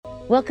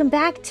Welcome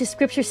back to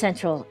Scripture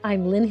Central.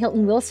 I'm Lynne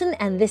Hilton Wilson,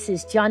 and this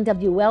is John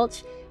W.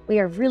 Welch. We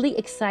are really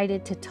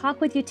excited to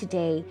talk with you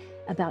today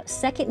about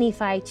 2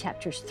 Nephi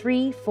chapters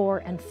 3, 4,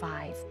 and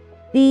 5.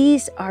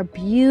 These are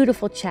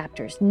beautiful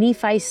chapters.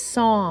 Nephi's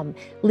psalm,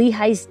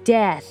 Lehi's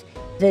death,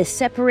 the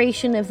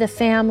separation of the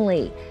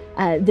family,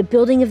 the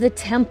building of the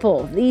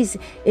temple.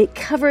 It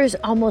covers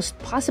almost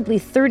possibly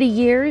 30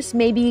 years,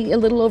 maybe a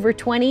little over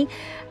 20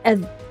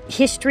 of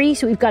history.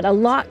 So we've got a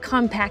lot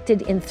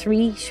compacted in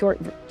 3 short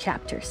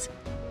chapters.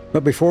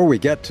 But before we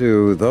get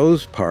to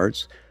those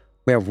parts,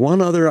 we have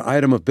one other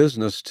item of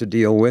business to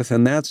deal with,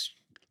 and that's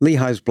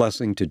Lehi's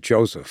blessing to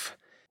Joseph.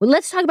 Well,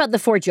 let's talk about the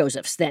 4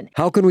 Josephs then.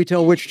 How can we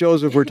tell which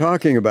Joseph we're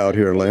talking about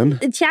here, Lynn?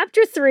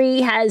 Chapter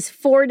 3 has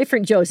 4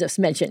 different Josephs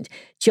mentioned.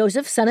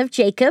 Joseph, son of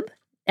Jacob,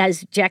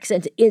 as Jack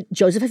said,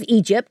 Joseph of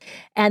Egypt,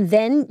 and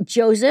then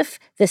Joseph,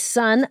 the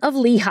son of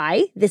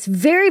Lehi, this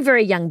very,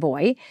 very young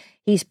boy.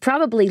 He's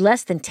probably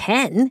less than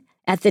 10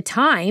 at the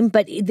time,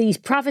 but these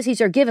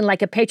prophecies are given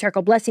like a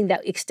patriarchal blessing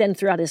that extend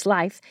throughout his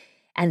life.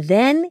 And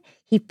then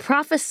he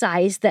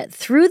prophesies that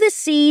through the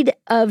seed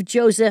of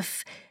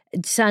Joseph,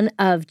 son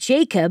of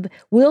Jacob,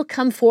 will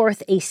come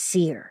forth a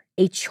seer,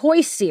 a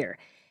choice seer.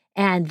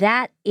 And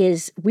that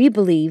is, we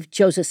believe,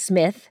 Joseph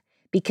Smith,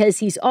 because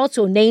he's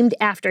also named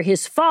after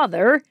his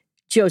father,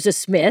 Joseph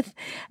Smith.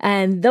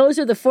 And those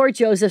are the 4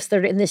 Josephs that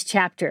are in this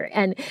chapter.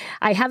 And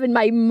I have in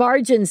my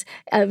margins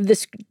of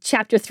this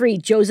chapter 3,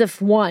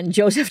 Joseph 1,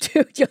 Joseph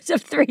 2,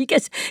 Joseph 3,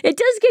 because it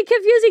does get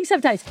confusing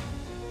sometimes.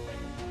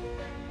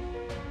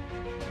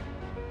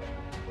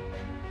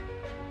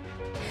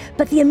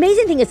 But the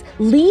amazing thing is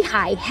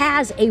Lehi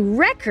has a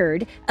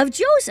record of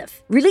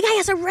Joseph. Lehi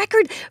has a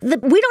record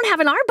that we don't have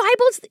in our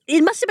Bibles.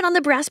 It must have been on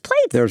the brass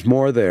plates. There's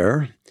more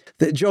there.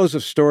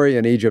 Joseph's story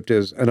in Egypt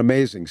is an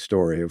amazing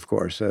story, of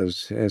course.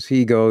 As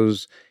he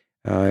goes,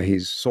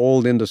 he's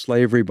sold into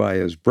slavery by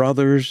his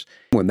brothers.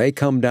 When they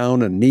come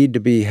down and need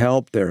to be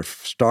helped, they're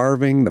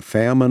starving. The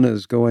famine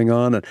is going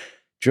on. And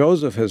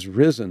Joseph has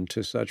risen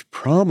to such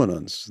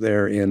prominence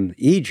there in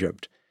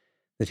Egypt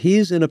that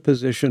he's in a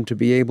position to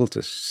be able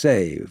to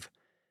save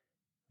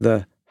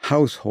the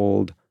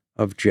household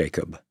of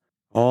Jacob.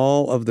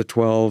 All of the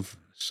 12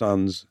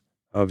 sons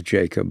of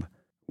Jacob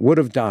would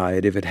have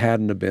died if it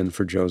hadn't have been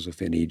for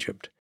Joseph in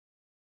Egypt.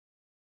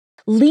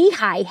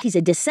 Lehi, he's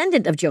a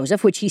descendant of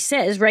Joseph, which he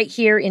says right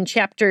here in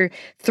chapter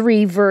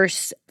 3,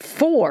 verse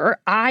 4,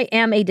 I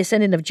am a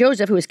descendant of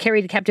Joseph who was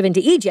carried captive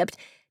into Egypt.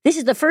 This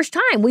is the first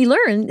time we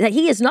learn that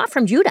he is not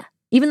from Judah,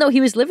 even though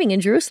he was living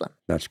in Jerusalem.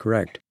 That's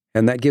correct.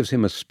 And that gives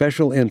him a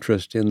special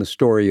interest in the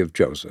story of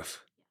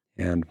Joseph.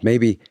 And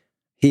maybe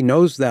he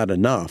knows that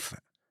enough,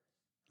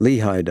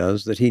 Lehi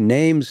does, that he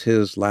names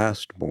his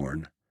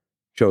last-born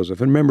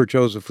Joseph. And remember,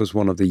 Joseph was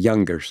one of the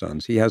younger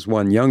sons. He has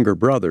one younger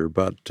brother,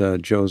 but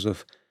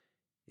Joseph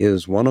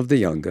is one of the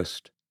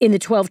youngest. In the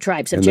 12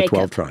 tribes of Jacob. In the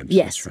 12 tribes,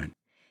 yes. That's right.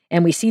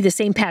 And we see the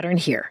same pattern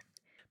here.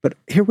 But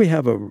here we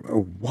have a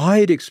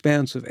wide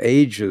expanse of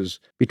ages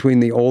between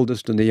the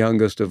oldest and the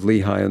youngest of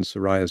Lehi and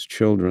Sariah's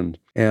children.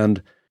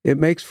 And it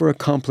makes for a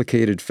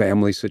complicated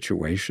family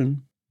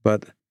situation.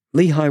 But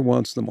Lehi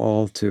wants them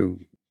all to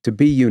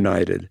be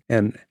united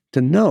and to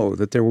know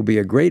that there will be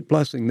a great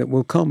blessing that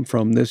will come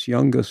from this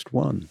youngest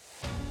one.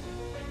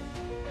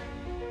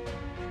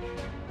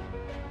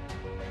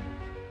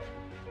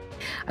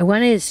 I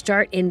want to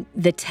start in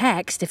the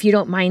text, if you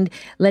don't mind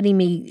letting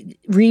me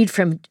read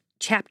from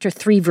chapter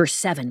 3, verse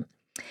 7.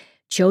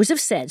 Joseph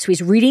said, so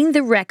he's reading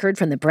the record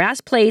from the brass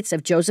plates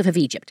of Joseph of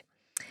Egypt.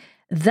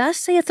 Thus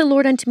saith the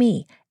Lord unto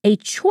me, a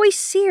choice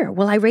seer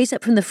will I raise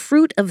up from the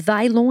fruit of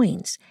thy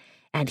loins,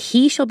 and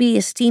he shall be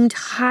esteemed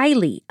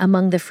highly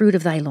among the fruit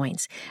of thy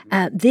loins.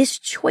 This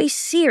choice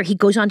seer, he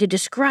goes on to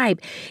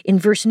describe in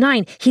verse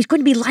 9, he's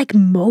going to be like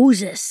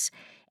Moses,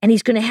 and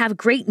he's going to have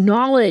great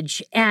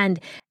knowledge. And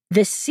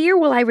the seer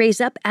will I raise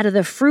up out of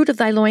the fruit of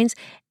thy loins,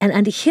 and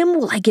unto him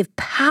will I give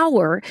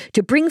power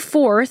to bring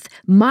forth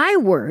my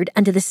word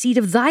unto the seed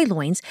of thy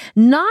loins,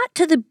 not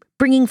to the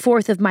bringing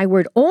forth of my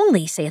word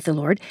only, saith the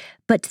Lord,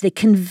 but to the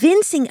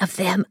convincing of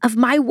them of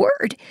my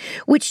word,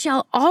 which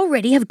shall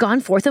already have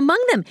gone forth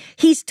among them.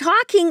 He's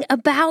talking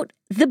about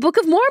the Book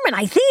of Mormon,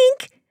 I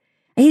think.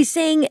 He's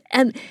saying,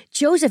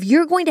 Joseph,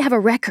 you're going to have a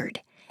record.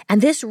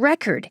 And this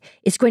record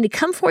is going to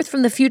come forth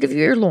from the fruit of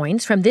your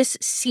loins, from this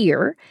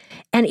seer,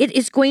 and it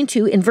is going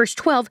to, in verse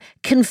 12,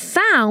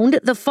 confound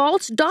the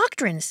false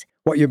doctrines.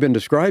 What you've been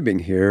describing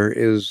here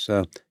is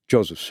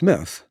Joseph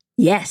Smith.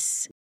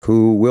 Yes.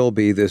 Who will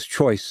be this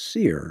choice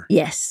seer.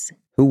 Yes.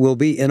 Who will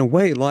be, in a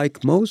way,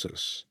 like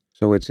Moses.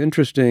 So it's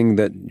interesting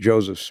that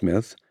Joseph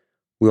Smith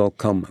will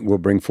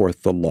bring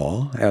forth the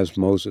law, as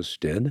Moses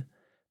did,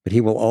 but he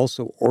will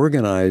also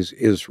organize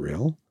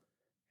Israel,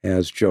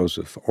 as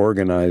Joseph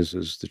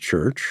organizes the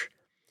church.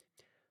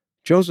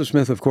 Joseph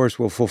Smith, of course,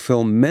 will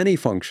fulfill many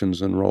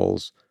functions and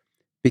roles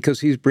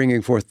because he's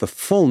bringing forth the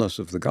fullness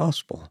of the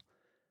gospel.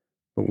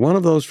 But one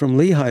of those from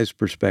Lehi's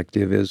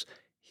perspective is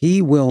he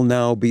will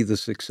now be the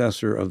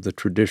successor of the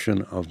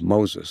tradition of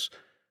Moses,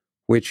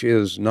 which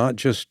is not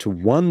just to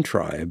one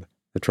tribe,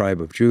 the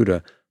tribe of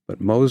Judah, But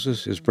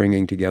Moses is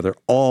bringing together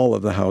all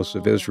of the house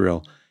of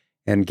Israel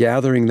and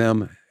gathering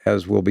them,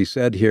 as will be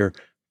said here,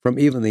 from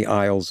even the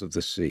isles of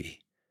the sea.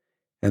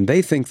 And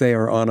they think they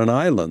are on an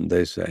island,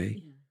 they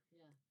say.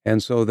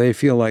 And so they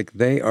feel like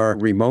they are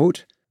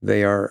remote,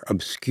 they are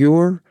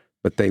obscure,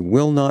 but they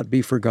will not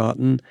be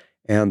forgotten.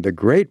 And the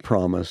great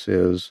promise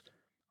is,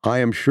 I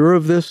am sure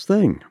of this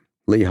thing,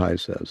 Lehi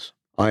says.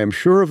 I am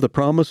sure of the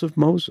promise of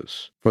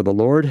Moses, for the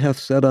Lord hath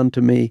said unto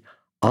me,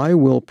 I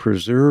will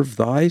preserve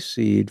thy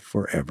seed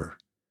forever.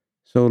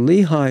 So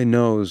Lehi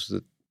knows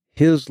that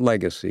his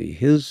legacy,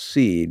 his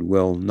seed,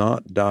 will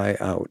not die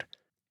out.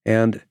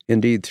 And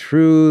indeed,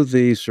 through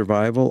the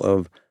survival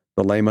of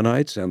the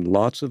Lamanites and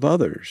lots of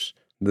others,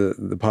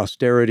 the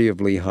posterity of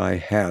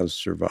Lehi has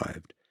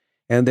survived.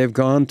 And they've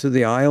gone to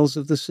the isles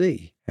of the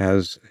sea,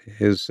 as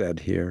is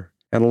said here,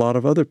 and a lot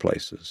of other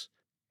places.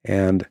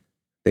 And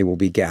they will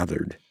be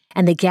gathered.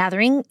 And the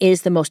gathering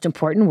is the most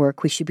important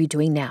work we should be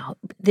doing now.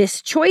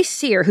 This choice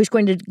seer who's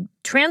going to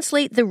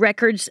translate the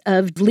records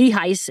of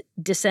Lehi's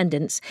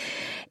descendants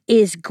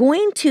is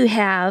going to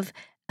have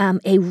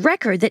a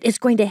record that is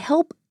going to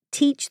help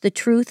teach the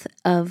truth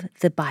of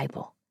the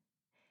Bible,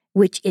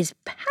 which is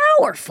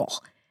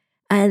powerful.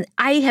 And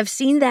I have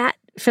seen that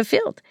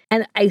fulfilled.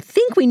 And I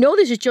think we know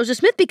this is Joseph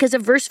Smith because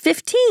of verse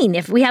 15,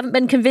 if we haven't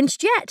been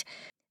convinced yet.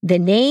 The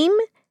name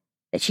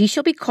that he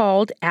shall be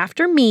called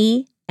after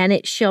me, and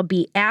it shall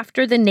be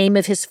after the name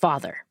of his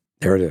father.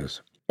 There it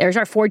is. There's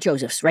our four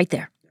Josephs right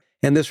there.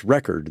 And this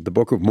record, the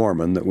Book of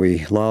Mormon, that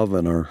we love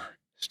and are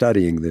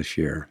studying this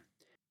year,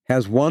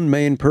 has one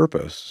main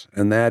purpose,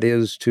 and that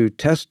is to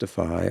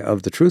testify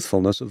of the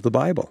truthfulness of the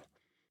Bible.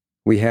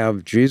 We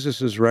have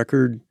Jesus'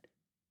 record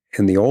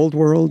in the Old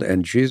World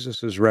and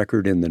Jesus'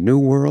 record in the New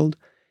World.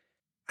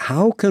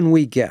 How can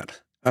we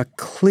get a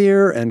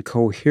clear and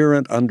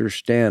coherent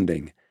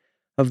understanding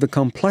of the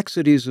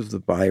complexities of the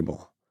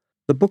Bible?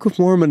 The Book of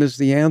Mormon is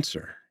the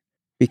answer,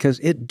 because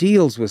it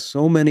deals with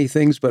so many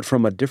things, but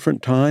from a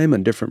different time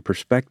and different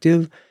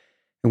perspective.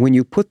 And when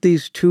you put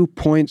these 2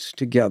 points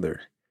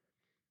together,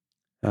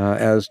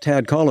 as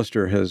Tad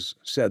Collister has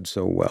said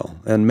so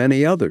well, and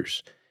many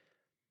others,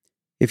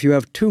 if you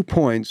have 2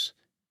 points,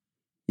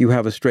 you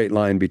have a straight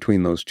line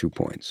between those 2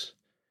 points.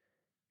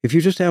 If you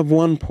just have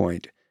 1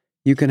 point,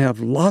 you can have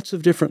lots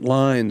of different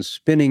lines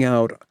spinning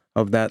out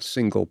of that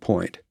single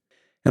point.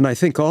 And I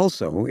think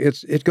also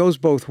it goes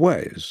both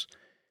ways,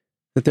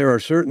 that there are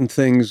certain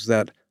things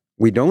that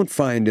we don't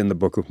find in the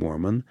Book of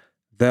Mormon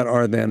that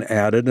are then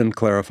added and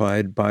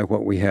clarified by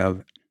what we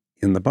have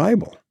in the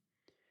Bible.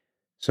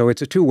 So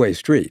it's a two-way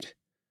street.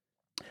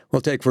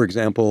 We'll take, for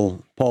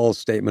example, Paul's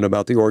statement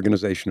about the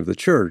organization of the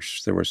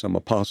church. There were some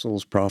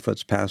apostles,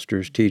 prophets,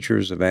 pastors,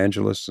 teachers,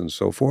 evangelists, and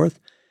so forth.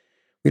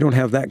 We don't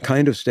have that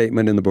kind of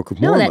statement in the Book of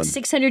Mormon. No, that's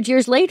 600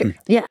 years later.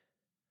 Yeah.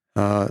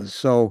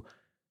 So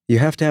you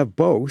have to have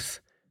both.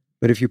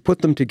 But if you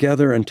put them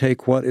together and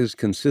take what is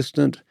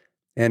consistent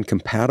and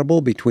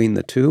compatible between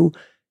the two,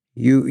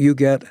 you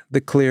get the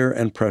clear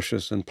and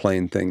precious and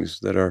plain things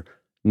that are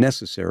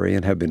necessary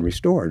and have been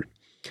restored.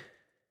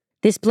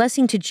 This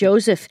blessing to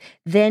Joseph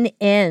then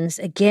ends,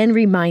 again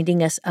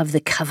reminding us of the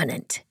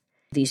covenant.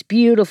 These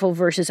beautiful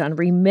verses on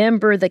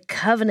remember the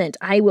covenant.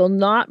 I will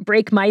not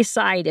break my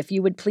side if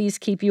you would please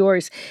keep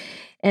yours.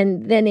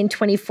 And then in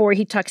 24,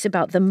 he talks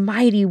about the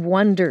mighty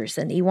wonders,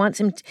 and he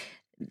wants him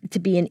to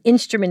be an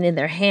instrument in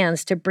their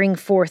hands to bring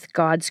forth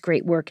God's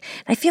great work.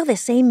 I feel the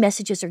same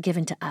messages are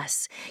given to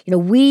us. You know,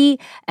 we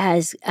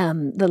as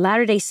the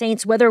Latter-day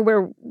Saints, whether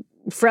we're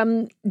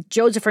from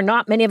Joseph or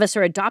not, many of us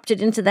are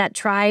adopted into that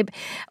tribe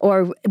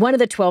or one of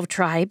the 12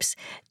 tribes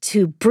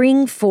to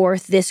bring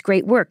forth this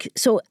great work.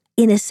 So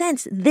in a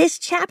sense, this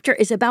chapter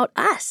is about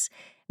us.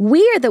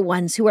 We are the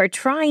ones who are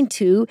trying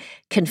to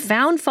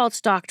confound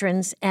false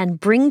doctrines and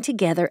bring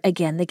together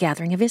again the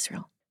gathering of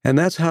Israel. And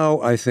that's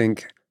how I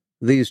think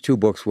these two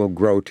books will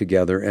grow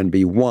together and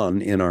be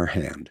one in our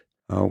hand.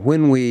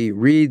 When we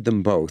read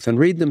them both and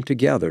read them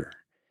together,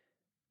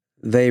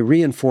 they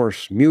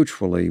reinforce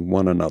mutually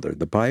one another.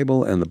 The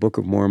Bible and the Book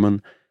of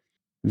Mormon,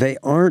 they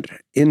aren't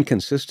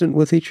inconsistent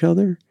with each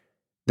other.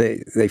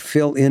 They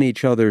fill in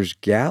each other's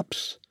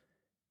gaps,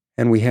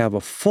 and we have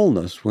a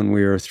fullness when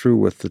we are through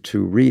with the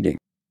two reading.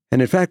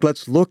 And in fact,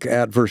 let's look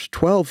at verse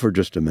 12 for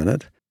just a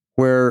minute,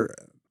 where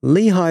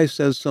Lehi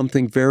says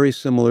something very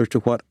similar to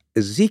what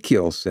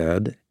Ezekiel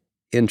said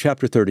in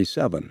chapter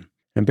 37.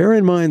 And bear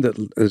in mind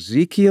that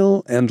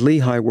Ezekiel and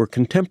Lehi were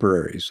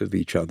contemporaries of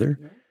each other.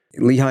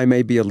 Lehi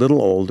may be a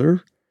little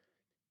older,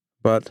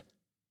 but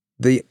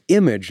the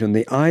image and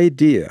the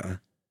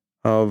idea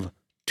of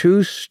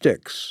two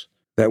sticks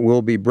that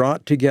will be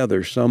brought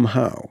together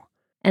somehow.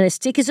 And a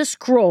stick is a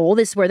scroll.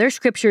 This is where their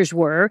scriptures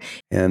were.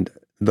 And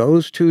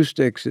those two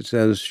sticks, it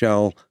says,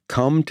 shall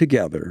come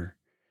together,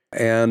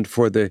 and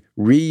for the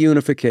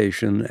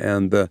reunification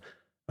and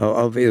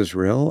of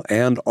Israel,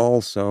 and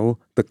also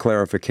the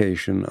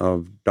clarification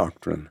of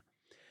doctrine.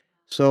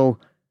 So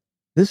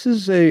this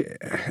is a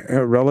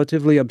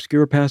relatively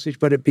obscure passage,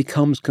 but it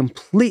becomes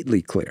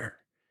completely clear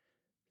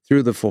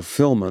through the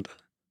fulfillment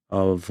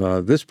of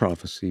this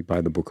prophecy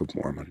by the Book of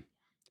Mormon.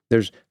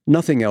 There's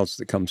nothing else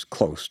that comes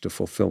close to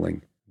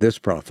fulfilling this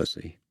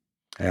prophecy,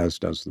 as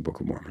does the Book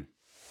of Mormon.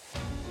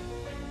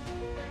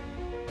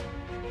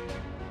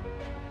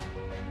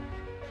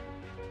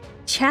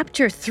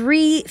 Chapter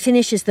 3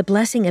 finishes the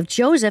blessing of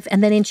Joseph,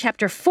 and then in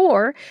chapter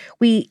 4,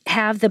 we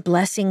have the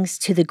blessings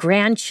to the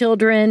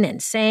grandchildren and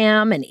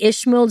Sam and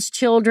Ishmael's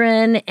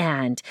children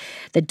and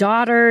the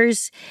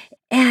daughters.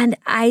 And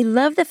I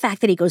love the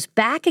fact that he goes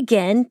back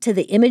again to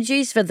the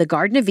images of the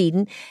Garden of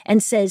Eden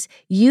and says,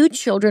 "You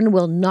children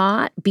will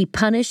not be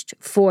punished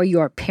for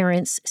your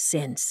parents'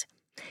 sins."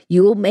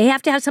 You may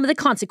have to have some of the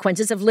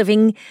consequences of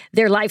living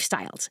their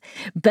lifestyles,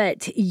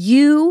 but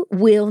you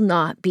will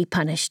not be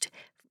punished.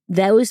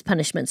 Those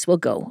punishments will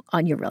go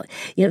on your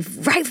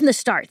relative. Right from the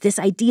start, this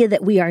idea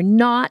that we are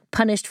not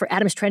punished for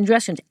Adam's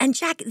transgressions. And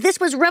Jack, this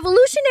was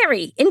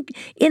revolutionary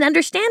in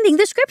understanding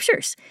the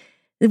scriptures.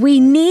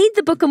 We need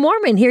the Book of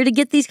Mormon here to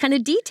get these kind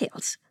of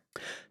details.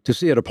 To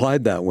see it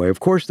applied that way, of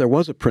course, there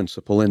was a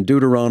principle in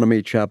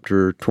Deuteronomy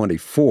chapter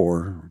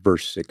 24,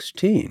 verse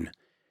 16,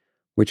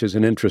 which is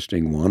an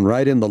interesting one.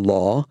 Right in the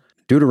law,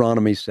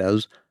 Deuteronomy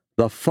says,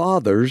 "The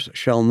fathers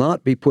shall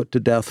not be put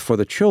to death for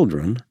the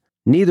children,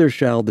 neither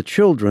shall the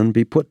children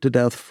be put to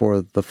death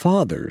for the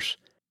fathers.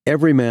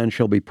 Every man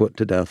shall be put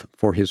to death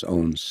for his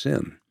own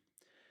sin."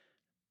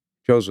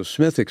 Joseph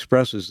Smith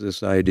expresses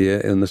this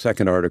idea in the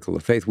second article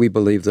of faith. We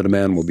believe that a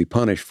man will be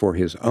punished for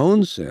his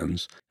own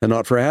sins and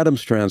not for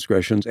Adam's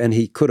transgressions, and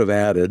he could have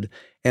added,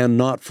 and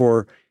not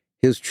for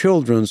his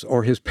children's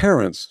or his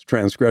parents'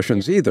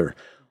 transgressions either.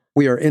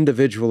 We are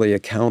individually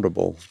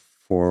accountable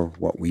for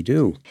what we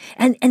do.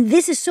 And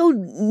this is so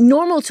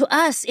normal to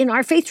us in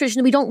our faith tradition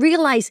that we don't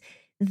realize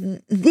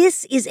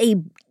this is a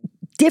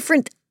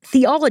different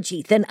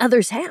theology than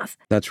others have.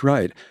 That's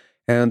right.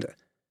 And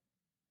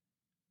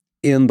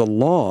in the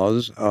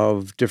laws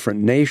of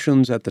different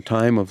nations at the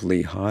time of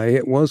Lehi,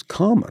 it was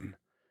common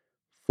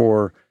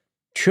for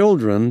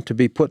children to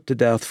be put to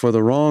death for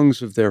the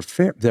wrongs of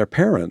their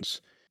parents.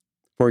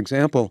 For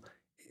example,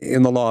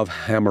 in the law of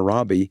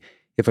Hammurabi,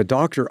 if a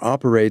doctor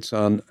operates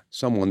on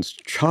someone's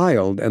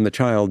child and the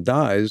child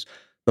dies,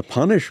 the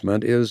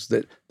punishment is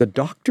that the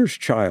doctor's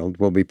child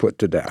will be put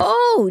to death.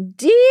 Oh,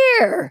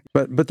 dear.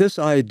 But this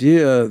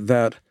idea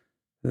that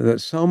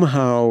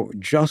somehow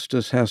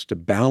justice has to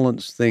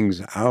balance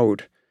things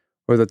out,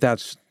 or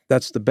that's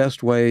the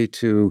best way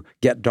to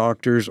get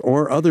doctors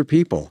or other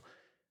people,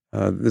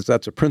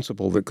 that's a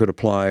principle that could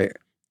apply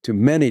to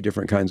many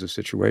different kinds of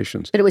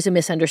situations. But it was a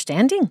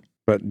misunderstanding.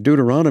 But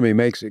Deuteronomy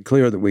makes it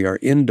clear that we are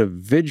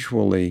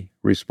individually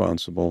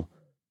responsible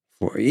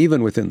for,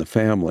 even within the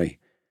family.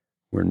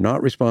 We're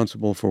not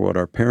responsible for what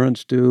our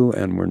parents do,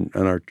 and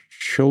our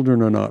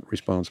children are not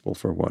responsible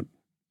for what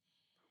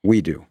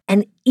we do.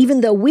 And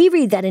even though we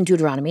read that in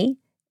Deuteronomy,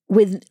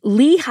 with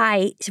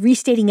Lehi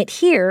restating it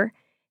here,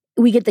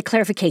 we get the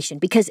clarification.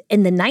 Because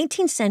in the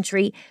 19th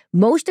century,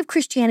 most of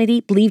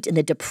Christianity believed in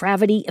the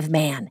depravity of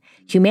man.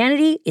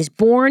 Humanity is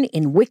born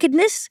in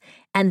wickedness,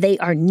 and they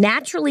are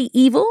naturally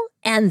evil,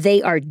 and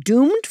they are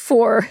doomed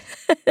for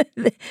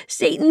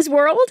Satan's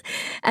world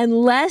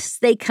unless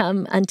they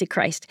come unto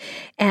Christ.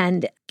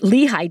 And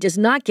Lehi does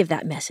not give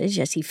that message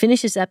as he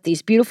finishes up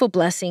these beautiful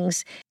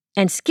blessings.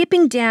 And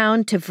skipping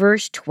down to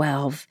verse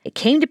 12, "It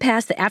came to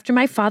pass that after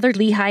my father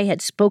Lehi had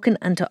spoken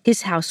unto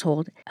his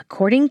household,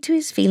 according to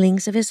his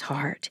feelings of his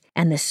heart,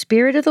 and the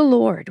Spirit of the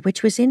Lord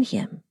which was in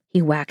him,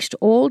 he waxed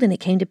old, and it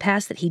came to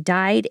pass that he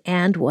died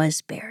and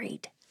was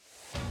buried."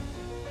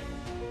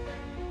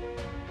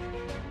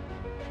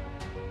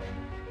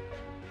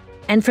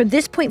 And from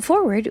this point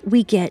forward,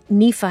 we get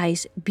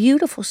Nephi's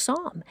beautiful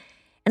psalm.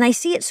 And I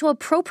see it so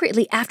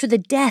appropriately after the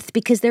death,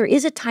 because there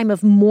is a time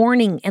of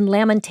mourning and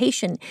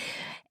lamentation.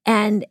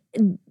 And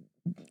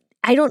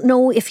I don't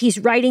know if he's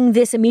writing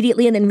this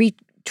immediately and then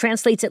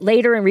translates it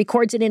later and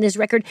records it in his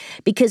record,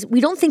 because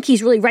we don't think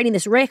he's really writing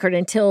this record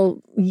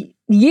until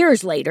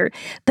years later.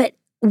 But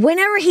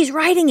whenever he's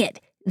writing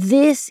it,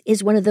 this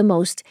is one of the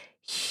most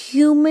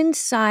human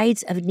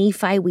sides of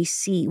Nephi we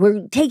see.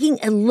 We're taking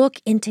a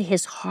look into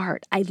his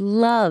heart. I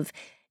love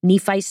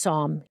Nephi's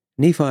psalm.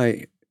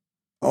 Nephi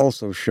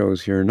also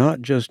shows here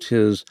not just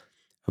his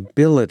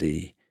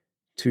ability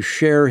to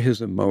share his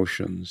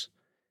emotions.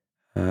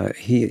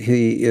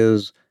 He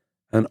is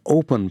an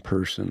open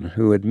person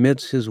who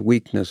admits his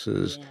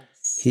weaknesses.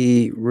 Yes.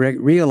 He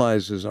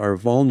realizes our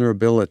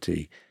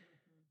vulnerability.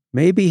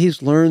 Maybe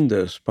he's learned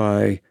this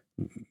by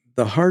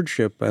the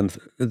hardship and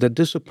the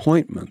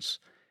disappointments,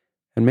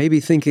 and maybe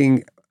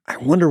thinking, I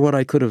wonder what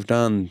I could have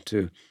done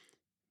to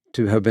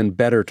have been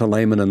better to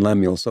Laman and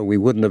Lemuel so we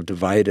wouldn't have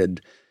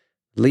divided.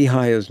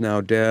 Lehi is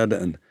now dead,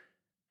 and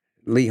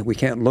we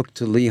can't look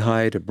to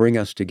Lehi to bring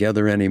us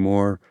together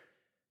anymore.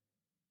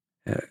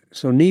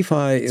 So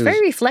Nephi is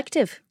very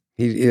reflective.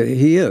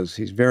 He is.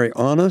 He's very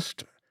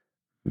honest,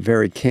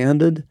 very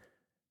candid,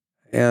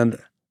 and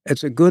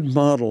it's a good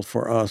model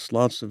for us.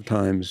 Lots of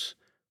times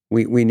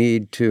we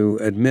need to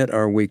admit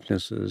our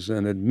weaknesses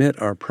and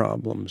admit our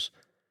problems.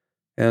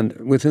 And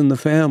within the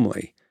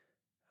family,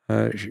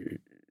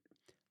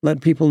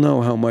 let people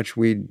know how much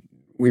we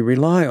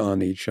rely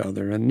on each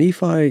other. And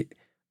Nephi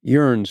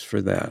yearns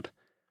for that.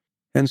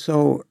 And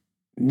so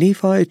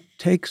Nephi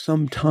takes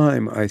some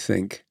time, I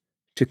think,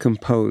 to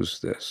compose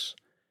this.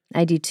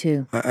 I do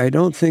too. I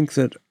don't think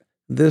that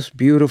this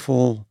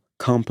beautiful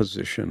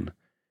composition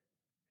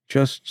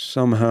just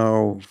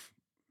somehow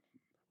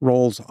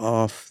rolls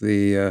off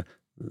the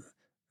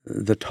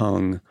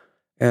tongue,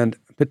 and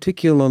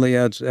particularly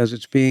as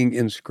it's being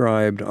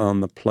inscribed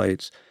on the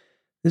plates.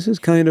 This is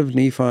kind of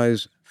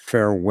Nephi's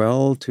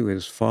farewell to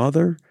his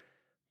father,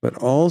 but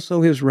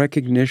also his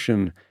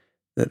recognition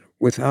that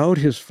without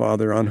his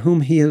father, on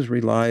whom he has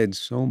relied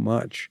so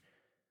much,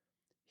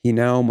 he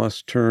now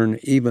must turn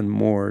even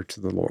more to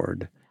the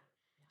Lord.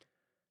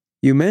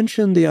 You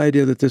mentioned the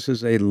idea that this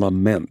is a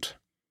lament.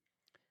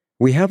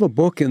 We have a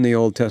book in the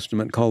Old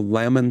Testament called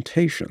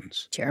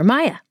Lamentations.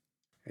 Jeremiah.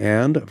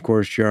 And, of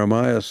course,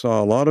 Jeremiah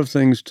saw a lot of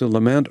things to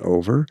lament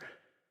over.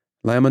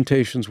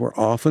 Lamentations were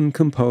often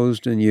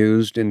composed and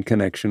used in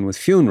connection with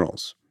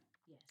funerals,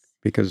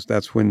 because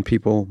that's when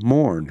people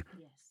mourn,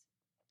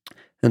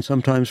 and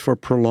sometimes for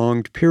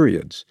prolonged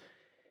periods.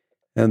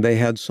 And they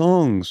had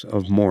songs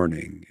of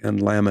mourning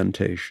and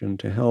lamentation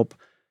to help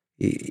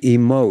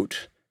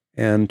emote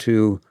and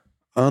to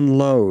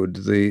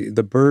unload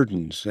the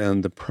burdens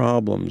and the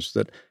problems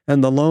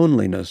and the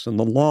loneliness and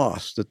the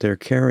loss that they're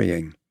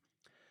carrying.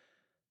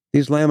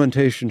 These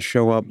lamentations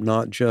show up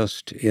not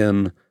just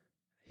in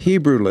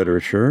Hebrew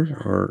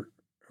literature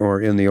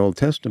or in the Old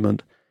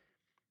Testament.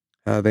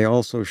 They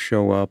also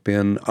show up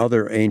in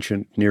other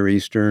ancient Near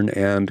Eastern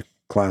and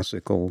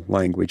classical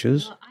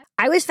languages.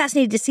 I was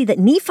fascinated to see that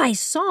Nephi's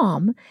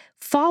psalm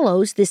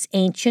follows this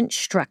ancient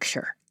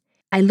structure.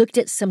 I looked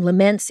at some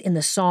laments in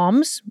the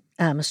Psalms,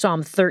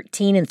 Psalm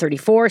 13 and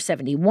 34,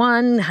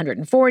 71,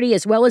 140,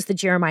 as well as the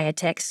Jeremiah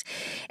text.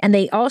 And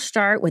they all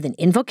start with an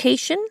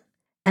invocation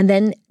and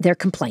then their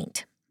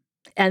complaint.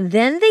 And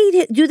then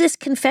they do this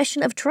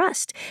confession of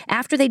trust.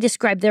 After they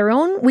describe their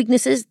own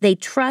weaknesses, they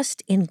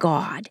trust in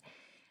God.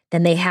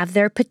 Then they have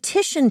their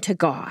petition to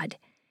God.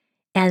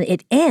 And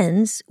it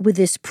ends with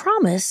this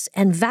promise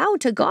and vow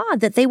to God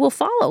that they will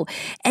follow.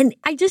 And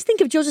I just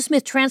think of Joseph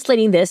Smith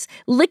translating this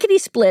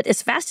lickety-split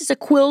as fast as a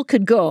quill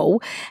could go.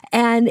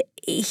 And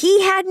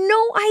he had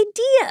no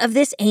idea of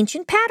this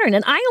ancient pattern.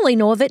 And I only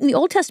know of it in the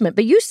Old Testament.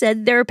 But you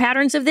said there are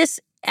patterns of this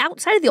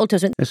outside of the Old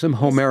Testament. There's some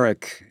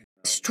Homeric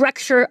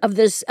structure of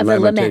this of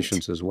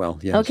lamentations a lament as well.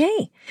 Yes.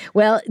 Okay.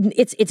 Well,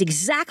 it's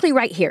exactly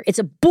right here. It's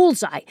a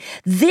bullseye.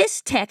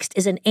 This text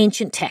is an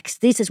ancient text.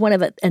 This is one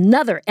of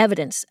another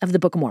evidence of the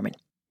Book of Mormon.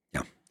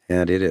 Yeah,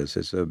 and it is.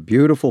 It's a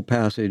beautiful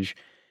passage,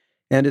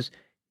 and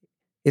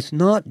it's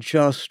not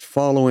just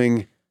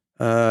following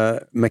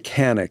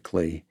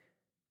mechanically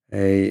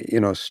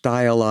a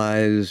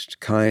stylized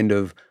kind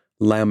of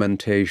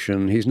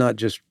lamentation. He's not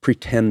just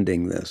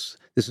pretending this.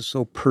 This is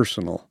so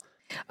personal.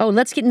 Oh,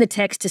 let's get in the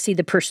text to see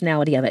the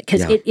personality of it,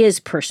 because it is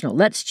personal.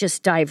 Let's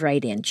just dive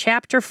right in.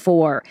 Chapter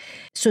 4.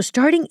 So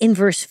starting in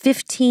verse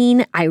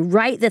 15, I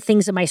write the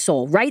things of my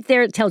soul. Right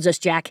there it tells us,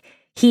 Jack,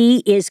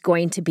 he is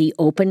going to be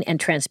open and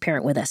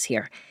transparent with us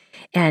here.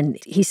 And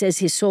he says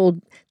his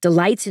soul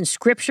delights in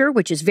Scripture,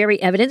 which is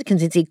very evident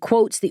because he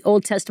quotes the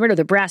Old Testament or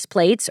the brass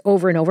plates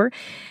over and over.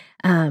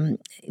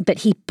 But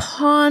he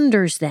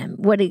ponders them.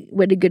 What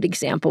a good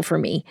example for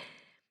me.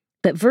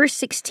 But verse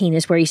 16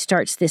 is where he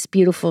starts this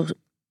beautiful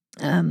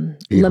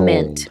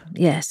lament.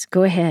 Yes,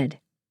 go ahead.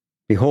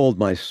 Behold,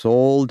 my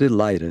soul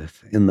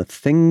delighteth in the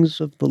things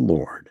of the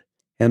Lord,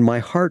 and my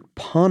heart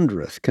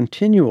pondereth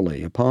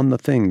continually upon the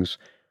things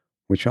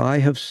which I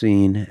have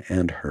seen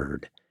and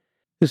heard.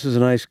 This is a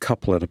nice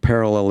couplet, a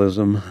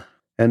parallelism,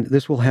 and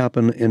this will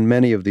happen in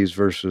many of these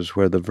verses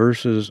where the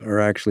verses are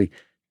actually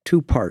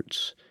two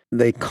parts.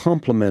 They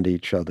complement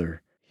each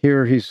other.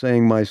 Here he's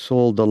saying, my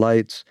soul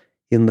delights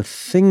in the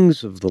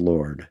things of the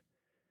Lord.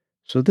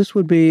 So this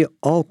would be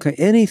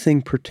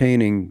anything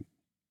pertaining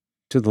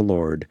to the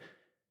Lord,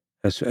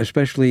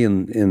 especially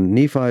in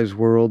Nephi's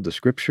world, the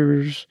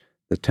Scriptures,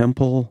 the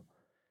temple,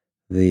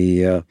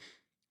 the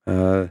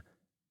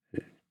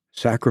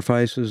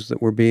sacrifices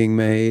that were being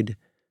made,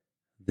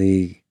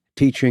 the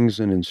teachings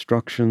and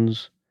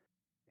instructions.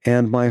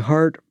 And my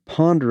heart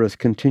pondereth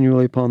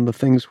continually upon the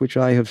things which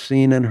I have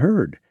seen and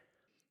heard.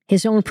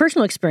 His own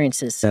personal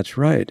experiences. That's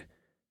right.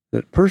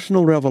 The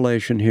personal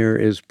revelation here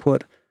is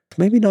put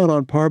maybe not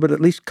on par, but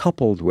at least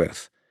coupled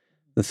with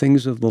the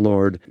things of the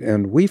Lord.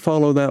 And we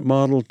follow that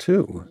model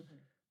too.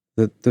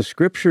 That the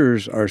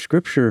Scriptures are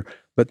Scripture,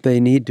 but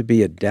they need to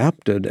be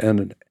adapted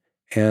and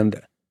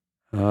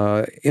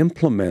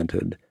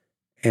implemented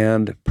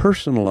and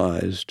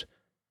personalized.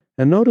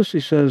 And notice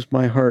he says,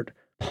 my heart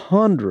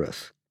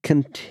pondereth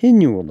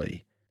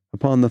continually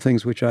upon the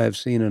things which I have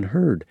seen and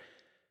heard.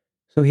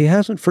 So he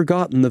hasn't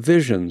forgotten the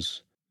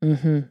visions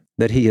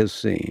that he has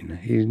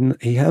seen.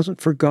 He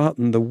hasn't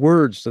forgotten the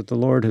words that the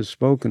Lord has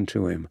spoken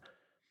to him.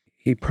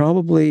 He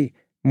probably,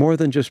 more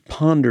than just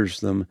ponders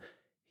them,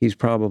 he's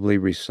probably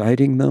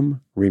reciting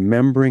them,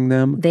 remembering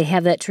them. They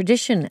have that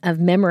tradition of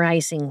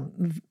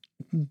memorizing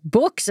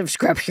books of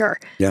Scripture.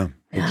 Yeah.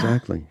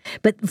 exactly.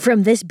 But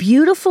from this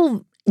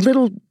beautiful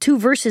little 2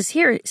 verses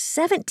here,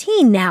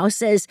 17 now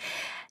says,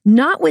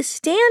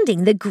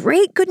 notwithstanding the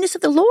great goodness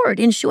of the Lord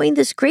in showing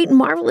this great and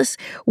marvelous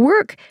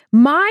work,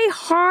 my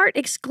heart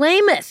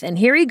exclaimeth, and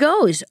here he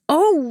goes,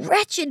 O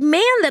wretched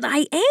man that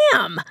I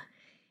am!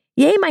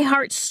 Yea, my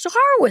heart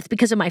sorroweth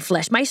because of my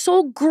flesh. My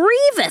soul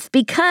grieveth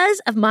because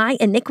of my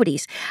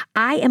iniquities.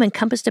 I am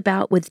encompassed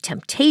about with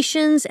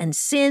temptations and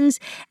sins,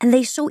 and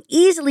they so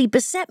easily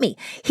beset me.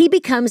 He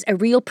becomes a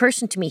real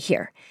person to me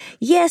here.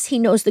 Yes, he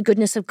knows the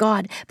goodness of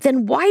God, but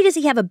then why does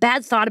he have a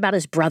bad thought about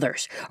his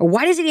brothers? Or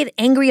why does he get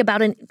angry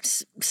about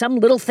some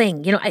little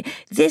thing?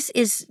 This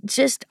is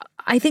just,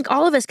 I think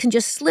all of us can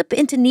just slip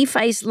into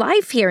Nephi's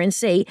life here and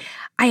say,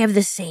 I have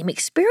the same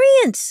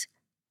experience.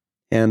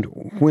 And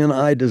when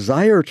I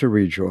desire to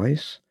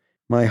rejoice,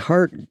 my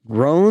heart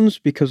groans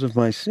because of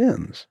my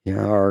sins.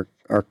 Our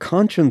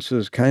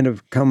consciences kind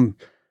of come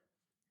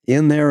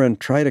in there and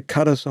try to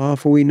cut us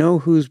off. We know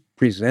who's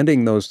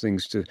presenting those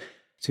things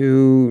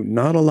to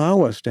not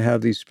allow us to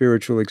have these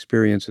spiritual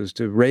experiences,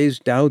 to raise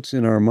doubts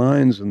in our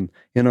minds and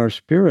in our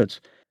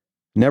spirits.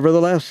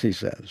 Nevertheless, he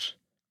says,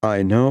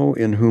 I know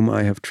in whom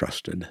I have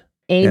trusted.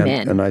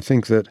 Amen. And I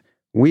think that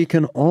we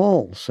can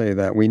all say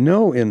that. We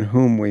know in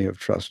whom we have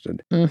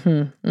trusted.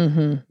 Mm-hmm,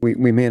 mm-hmm.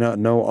 We may not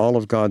know all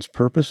of God's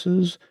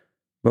purposes,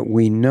 but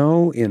we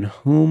know in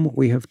whom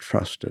we have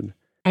trusted.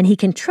 And he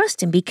can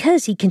trust him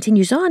because he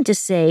continues on to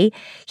say,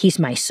 he's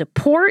my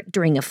support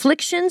during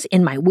afflictions,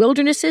 in my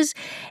wildernesses,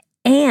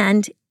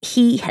 and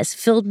he has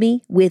filled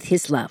me with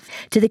his love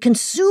to the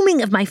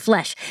consuming of my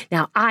flesh.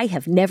 Now, I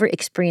have never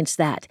experienced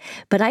that,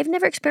 but I've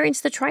never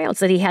experienced the trials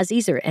that he has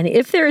either. And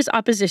if there is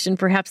opposition,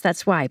 perhaps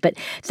that's why. But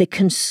the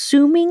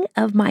consuming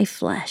of my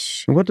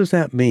flesh. What does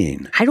that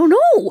mean? I don't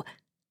know.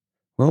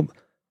 Well,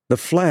 the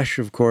flesh,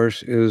 of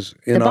course, is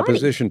in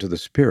opposition to the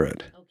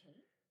spirit. Okay.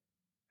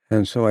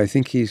 And so I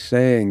think he's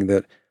saying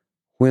that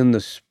when the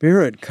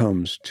spirit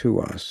comes to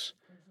us,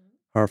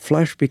 our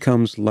flesh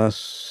becomes less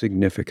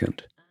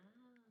significant.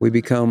 We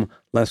become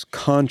less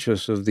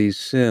conscious of these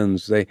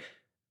sins.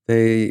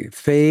 They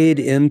fade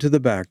into the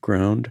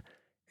background,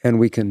 and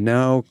we can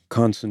now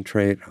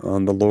concentrate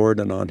on the Lord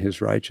and on his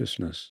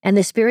righteousness. And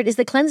the Spirit is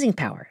the cleansing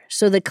power.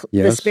 So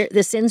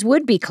the sins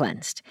would be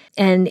cleansed.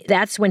 And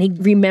that's when he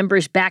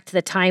remembers back to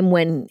the time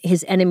when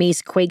his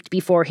enemies quaked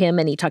before him,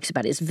 and he talks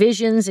about his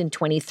visions in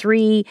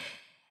 23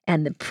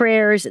 and the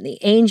prayers and the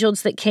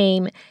angels that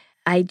came.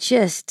 I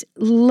just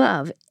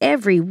love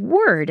every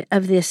word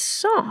of this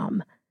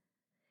psalm.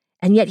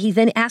 And yet he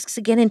then asks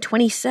again in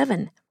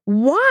 27,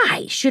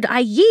 why should I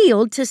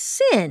yield to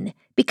sin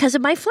because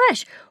of my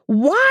flesh?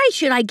 Why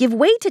should I give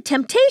way to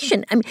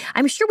temptation?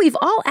 I'm sure we've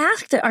all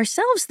asked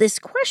ourselves this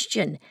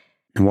question.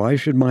 Why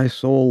should my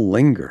soul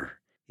linger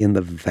in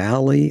the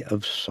valley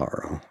of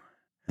sorrow,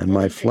 and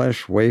my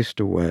flesh waste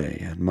away,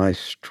 and my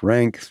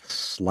strength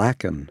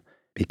slacken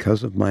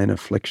because of mine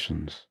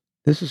afflictions?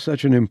 This is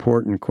such an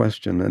important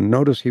question. And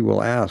notice he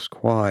will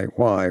ask, why?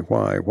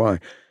 There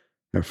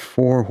are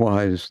 4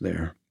 whys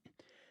there.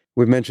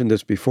 We've mentioned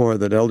this before,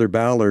 that Elder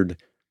Ballard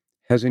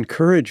has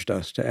encouraged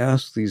us to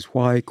ask these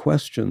why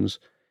questions.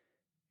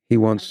 He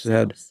once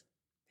said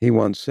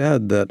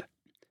that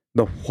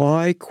the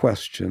why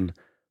question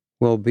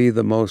will be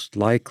the most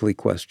likely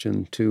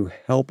question to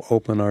help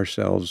open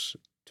ourselves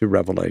to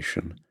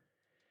revelation.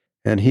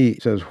 And he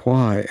says,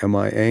 why am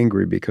I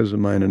angry because of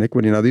mine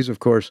iniquity? Now, these, of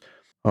course,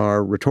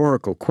 are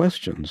rhetorical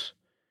questions.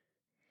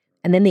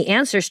 And then the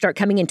answers start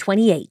coming in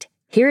 28.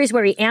 Here is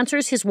where he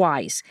answers his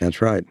whys.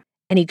 That's right.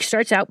 And he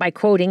starts out by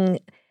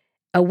quoting,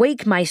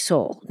 awake, my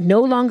soul, no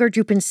longer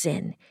droop in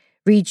sin.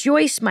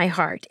 Rejoice, my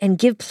heart, and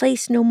give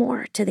place no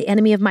more to the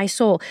enemy of my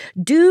soul.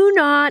 Do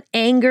not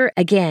anger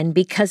again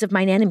because of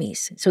mine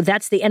enemies. So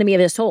that's the enemy of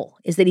his soul,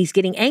 is that he's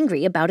getting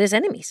angry about his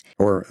enemies.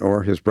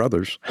 Or his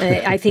brothers.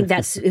 I think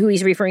that's who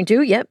he's referring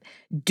to. Yep.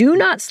 Do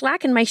not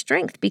slacken my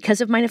strength because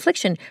of mine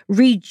affliction.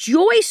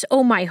 Rejoice,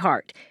 O my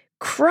heart.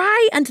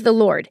 Cry unto the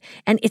Lord.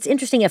 And it's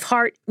interesting, if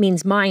heart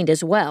means mind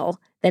as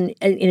well, then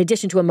in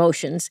addition to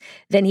emotions,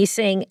 then he's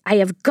saying, I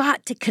have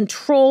got to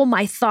control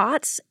my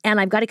thoughts and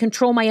I've got to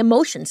control my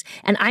emotions.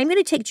 And I'm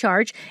going to take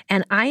charge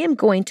and I am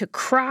going to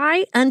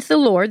cry unto the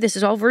Lord. This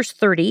is all verse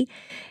 30.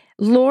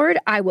 Lord,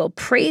 I will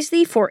praise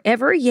thee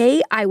forever.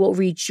 Yea, I will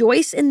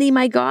rejoice in thee,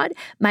 my God,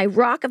 my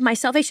rock of my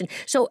salvation.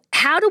 So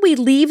how do we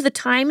leave the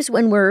times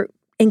when we're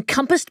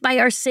encompassed by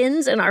our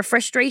sins and our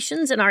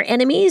frustrations and our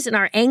enemies and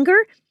our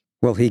anger?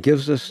 Well, he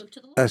gives us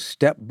a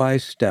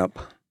step-by-step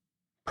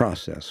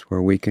process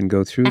where we can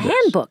go through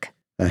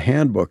a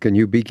handbook, and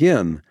you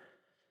begin,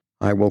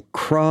 I will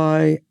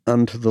cry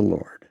unto the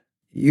Lord.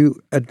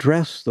 You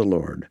address the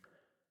Lord,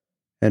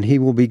 and he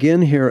will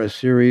begin here a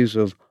series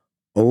of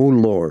O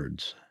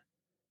Lords,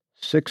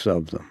 6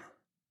 of them.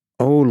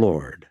 O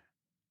Lord,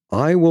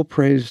 I will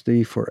praise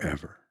thee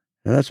forever.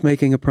 Now that's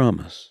making a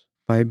promise.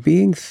 By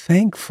being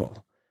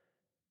thankful,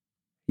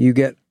 you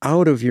get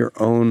out of your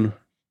own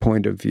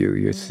point of view.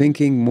 You're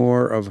thinking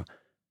more of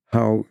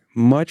how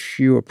much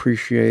you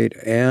appreciate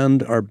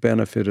and are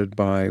benefited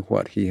by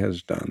what he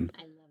has done.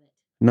 I love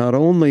it. Not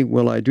only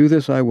will I do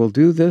this, I will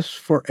do this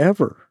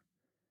forever.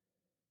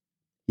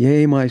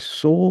 Yea, my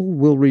soul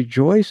will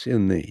rejoice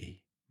in thee,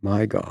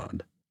 my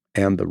God,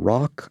 and the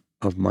rock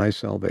of my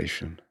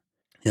salvation.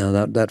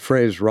 Now, that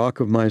phrase, rock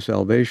of my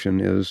salvation,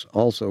 is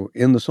also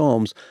in the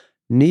Psalms.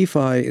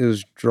 Nephi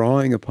is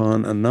drawing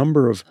upon a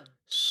number of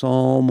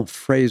psalm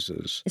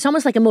phrases. It's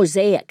almost like a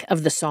mosaic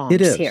of the Psalms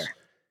It is. here.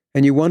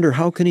 And you wonder,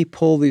 how can he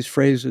pull these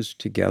phrases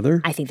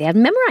together? I think they have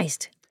them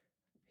memorized.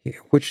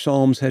 Which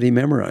psalms had he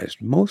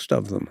memorized? Most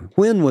of them.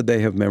 When would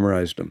they have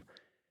memorized them?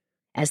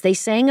 As they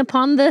sang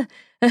upon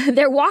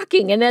they're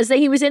walking, and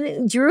he was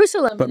in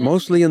Jerusalem. But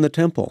mostly in the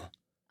temple.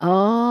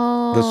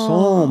 Oh. The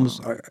Psalms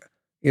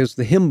is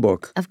the hymn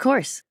book. Of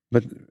course.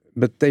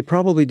 But they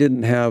probably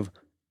didn't have,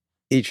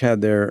 each had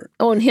their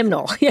own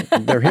hymnal.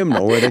 their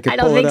hymnal where they could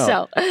pull it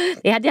out. I don't think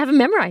so. They had to have them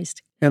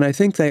memorized. And I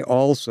think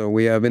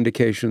we have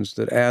indications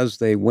that as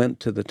they went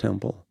to the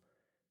temple,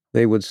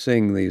 they would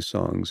sing these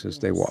songs as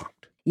they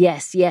walked.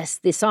 Yes,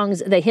 the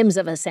songs, the hymns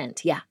of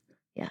ascent. Yeah.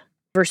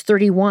 Verse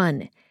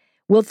 31.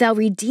 Wilt thou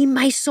redeem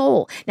my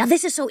soul? Now,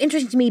 this is so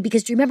interesting to me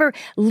because do you remember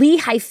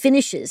Lehi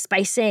finishes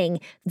by saying,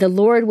 the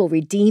Lord will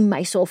redeem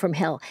my soul from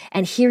hell.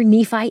 And here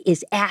Nephi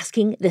is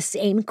asking the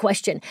same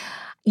question.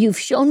 You've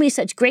shown me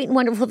such great and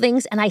wonderful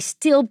things, and I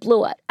still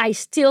blew it. I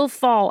still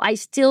fall. I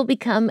still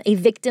become a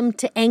victim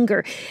to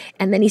anger.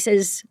 And then he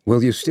says,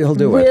 will you still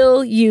do it?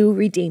 Will you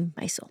redeem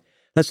my soul?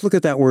 Let's look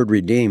at that word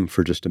redeem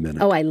for just a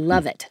minute. Oh, I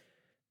love it.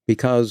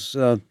 Because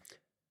the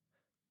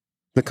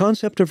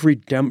concept of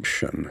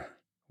redemption,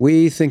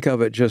 we think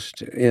of it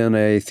just in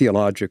a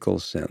theological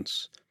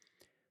sense.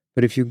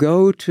 But if you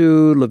go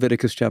to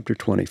Leviticus chapter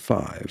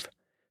 25,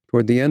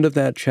 toward the end of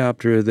that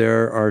chapter,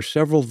 there are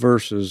several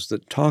verses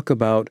that talk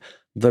about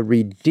the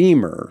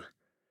Redeemer.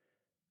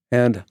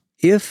 And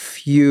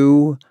if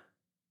you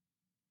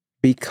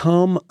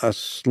become a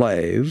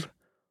slave,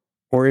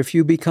 or if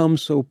you become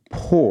so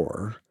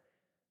poor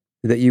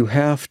that you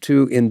have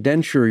to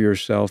indenture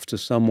yourself to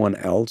someone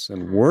else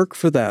and work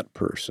for that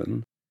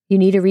person, you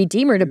need a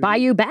redeemer to buy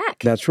you back.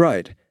 That's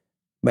right.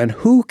 And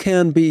who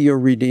can be your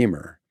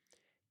redeemer?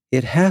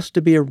 It has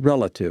to be a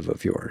relative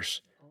of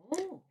yours.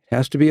 It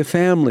has to be a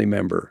family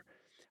member.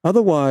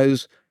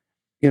 Otherwise,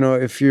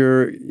 if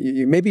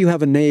maybe you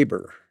have a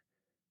neighbor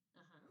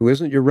who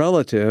isn't your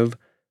relative,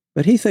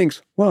 but he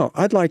thinks, well,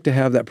 I'd like to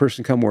have that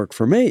person come work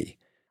for me.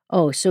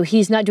 Oh, so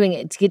he's not doing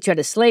it to get you out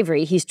of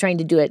slavery. He's trying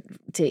to do it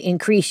to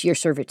increase your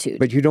servitude.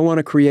 But you don't want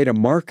to create a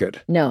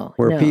market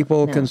where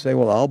people can say,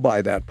 well, I'll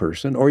buy that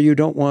person. Or you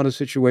don't want a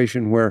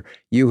situation where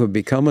you have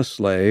become a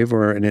slave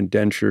or an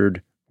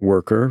indentured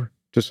worker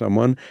to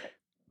someone,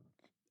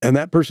 and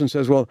that person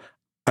says, well,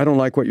 I don't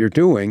like what you're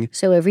doing.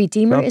 So a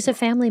redeemer is a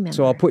family member.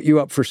 So I'll put you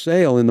up for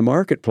sale in the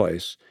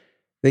marketplace.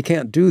 They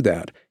can't do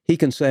that. He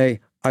can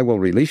say, I will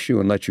release you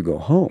and let you go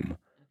home.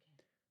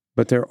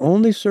 But there are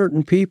only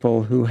certain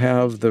people who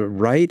have the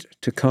right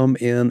to come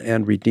in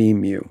and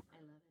redeem you.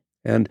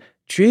 And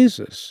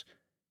Jesus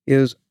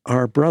is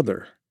our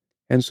brother.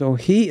 And so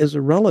he is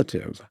a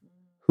relative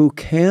who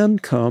can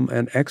come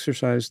and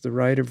exercise the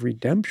right of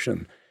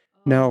redemption.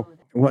 Now,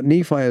 what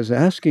Nephi is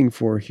asking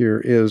for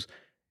here is,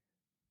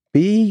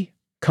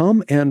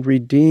 come and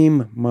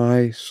redeem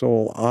my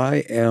soul.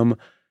 I am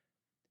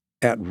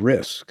at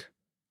risk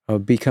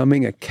of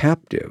becoming a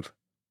captive,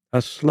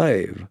 a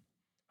slave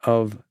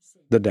of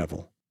the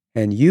devil.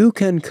 And you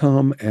can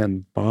come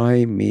and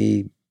buy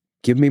me,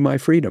 give me my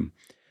freedom.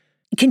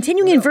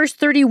 Continuing in verse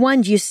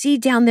 31, do you see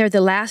down there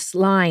the last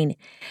line?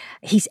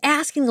 He's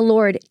asking the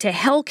Lord to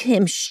help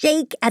him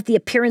shake at the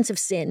appearance of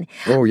sin.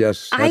 Oh,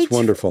 yes, that's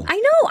wonderful. I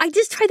know. I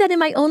just tried that in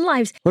my own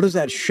lives. What does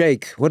that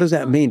shake? What does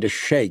that mean, to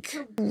shake?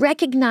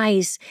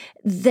 Recognize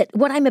that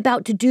what I'm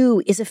about to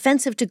do is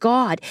offensive to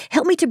God.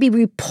 Help me to be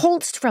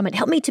repulsed from it.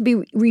 Help me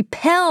to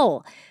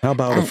repel. How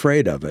about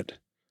afraid of it?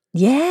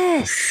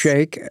 Yes.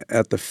 Shake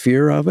at the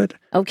fear of it.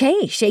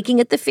 Okay, shaking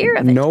at the fear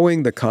of it.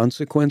 Knowing the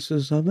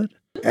consequences of it.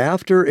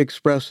 After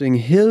expressing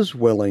his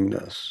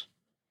willingness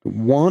to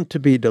want to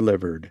be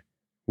delivered,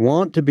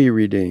 want to be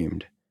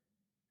redeemed,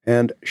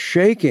 and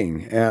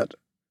shaking at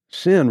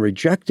sin,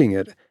 rejecting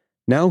it,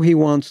 now he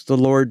wants the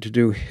Lord to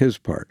do his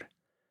part.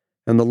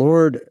 And the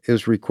Lord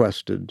is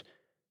requested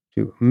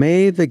to,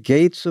 may the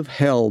gates of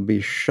hell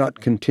be shut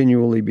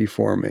continually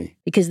before me.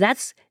 Because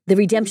that's the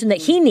redemption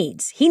that he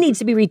needs. He needs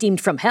to be redeemed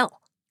from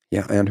hell.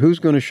 Yeah, and who's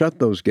going to shut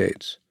those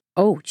gates?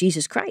 Oh,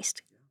 Jesus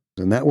Christ.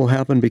 And that will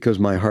happen because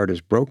my heart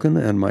is broken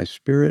and my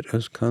spirit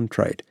is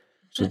contrite.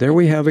 So there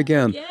we have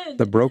again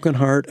the broken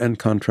heart and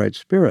contrite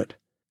spirit.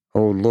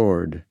 O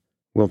Lord,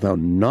 wilt thou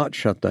not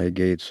shut thy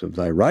gates of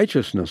thy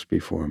righteousness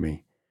before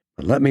me,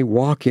 but let me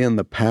walk in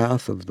the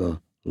path of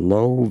the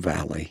low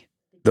valley,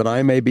 that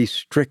I may be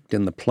strict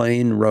in the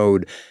plain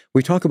road.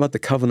 We talk about the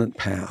covenant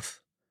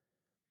path.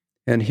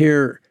 And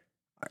here,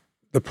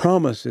 the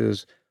promise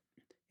is,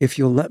 if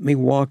you'll let me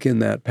walk in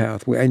that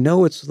pathway, I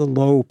know it's the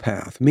low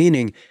path,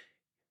 meaning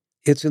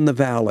it's in the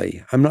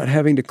valley. I'm not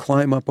having to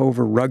climb up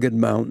over rugged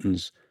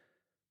mountains.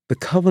 The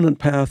covenant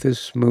path is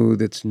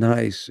smooth. It's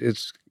nice.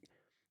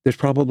 There's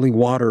probably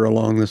water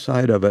along the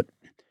side of it.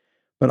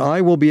 But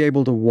I will be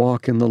able to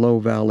walk in the low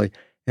valley,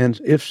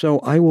 and if so,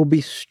 I will be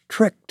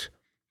strict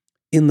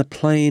in the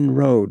plain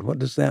road. What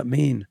does that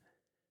mean?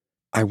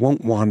 I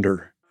won't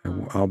wander.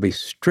 I'll be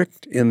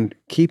strict in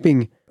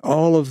keeping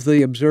all of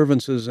the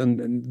observances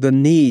and the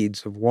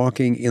needs of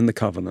walking in the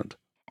covenant.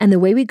 And the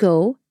way we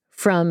go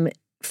from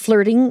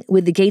flirting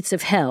with the gates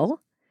of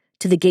hell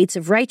to the gates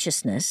of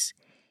righteousness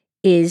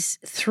is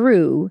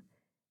through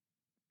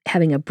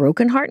having a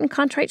broken heart and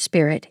contrite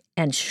spirit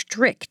and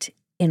strict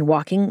in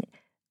walking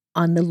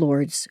on the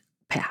Lord's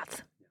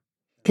path.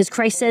 Because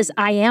Christ says,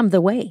 I am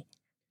the way.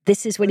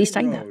 This is what he's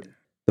talking about.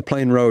 The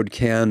plain road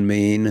can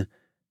mean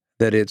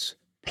that it's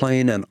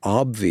plain and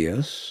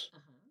obvious,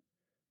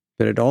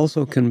 but it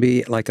also can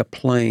be like a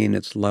plain,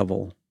 it's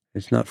level.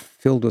 It's not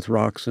filled with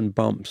rocks and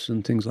bumps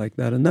and things like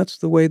that. And that's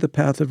the way the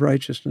path of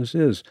righteousness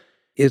is.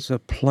 It's a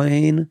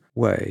plain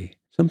way.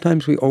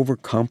 Sometimes we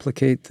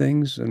overcomplicate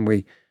things and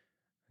we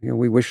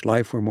wish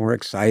life were more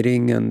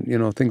exciting and,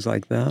 things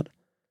like that.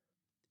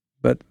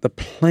 But the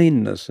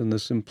plainness and the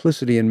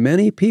simplicity, and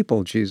many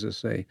people,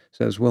 Jesus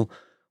says, will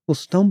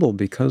stumble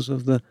because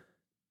of the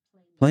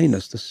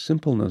plainness, the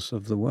simpleness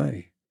of the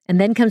way. And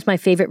then comes my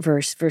favorite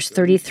verse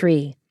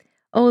 33.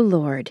 O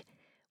Lord,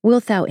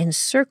 wilt thou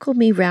encircle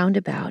me round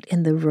about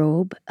in the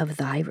robe of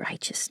thy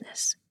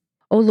righteousness?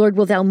 O Lord,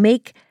 wilt thou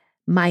make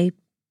my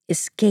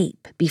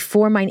escape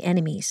before mine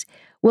enemies?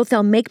 Wilt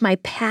thou make my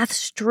path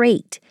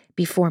straight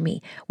before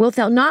me? Wilt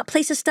thou not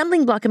place a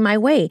stumbling block in my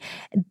way,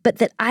 but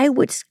that I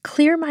would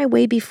clear my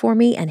way before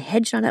me and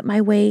hedge not up my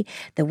way,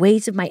 the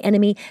ways of my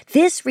enemy?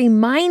 This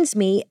reminds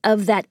me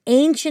of that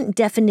ancient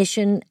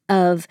definition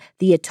of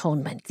the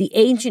atonement, the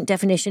ancient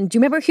definition. Do you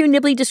remember Hugh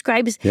Nibley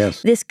describes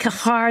this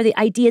kahar, the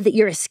idea that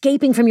you're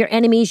escaping from your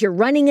enemies, you're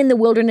running in the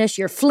wilderness,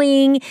 you're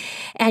fleeing,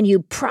 and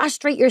you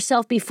prostrate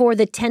yourself before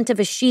the tent of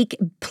a sheik,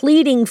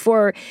 pleading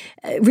for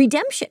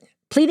redemption,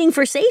 pleading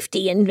for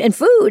safety and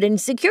food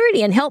and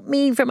security and help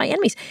me from my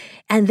enemies.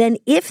 And then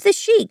if the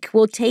sheik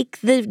will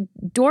take the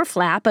door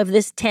flap of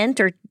this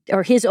tent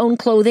or his own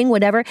clothing,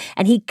 whatever,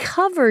 and he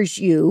covers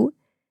you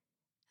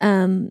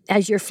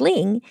as you're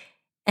fleeing,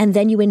 and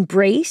then you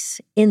embrace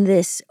in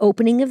this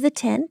opening of the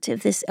tent,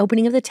 of this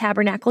opening of the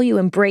tabernacle, you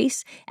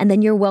embrace, and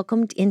then you're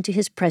welcomed into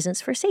his presence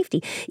for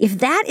safety. If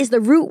that is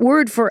the root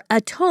word for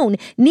atone,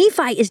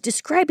 Nephi is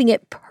describing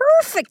it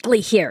perfectly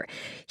here.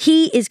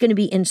 He is going to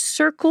be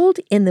encircled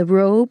in the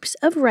robes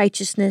of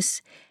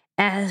righteousness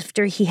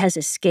after he has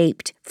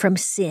escaped from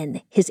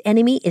sin. His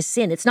enemy is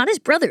sin. It's not his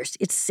brothers,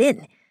 it's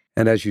sin.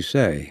 And as you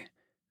say,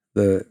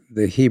 the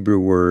Hebrew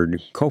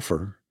word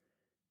kopher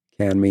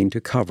can mean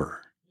to cover.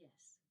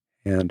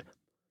 And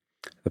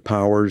the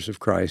powers of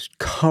Christ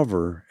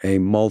cover a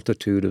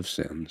multitude of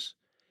sins.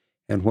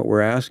 And what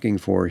we're asking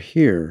for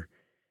here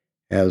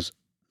as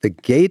the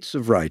gates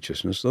of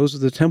righteousness, those are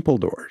the temple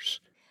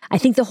doors. I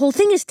think the whole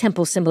thing is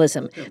temple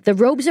symbolism. The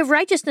robes of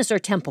righteousness are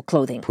temple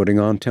clothing. Putting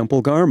on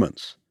temple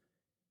garments.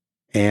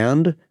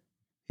 And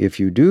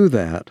if you do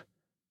that,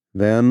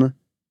 then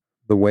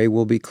the way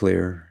will be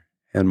clear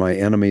and my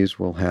enemies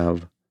will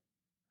have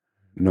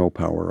no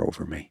power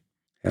over me.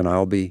 And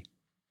I'll be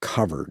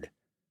covered.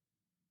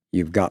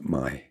 You've got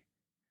my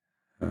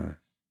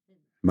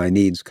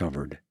needs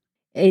covered.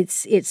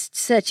 It's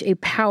such a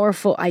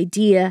powerful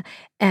idea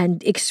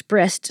and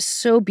expressed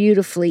so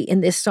beautifully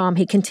in this psalm.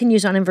 He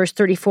continues on in verse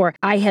 34,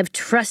 I have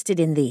trusted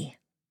in thee.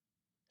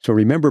 So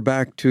remember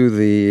back to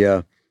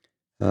the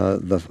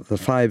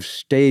 5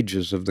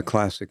 stages of the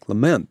classic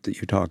lament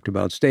that you talked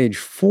about. Stage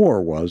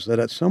 4 was that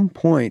at some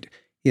point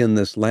in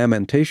this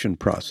lamentation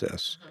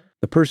process,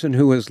 the person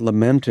who is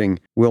lamenting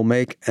will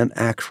make an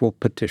actual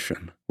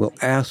petition, will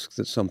ask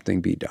that something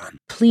be done.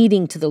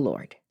 Pleading to the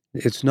Lord.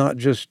 It's not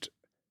just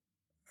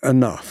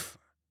enough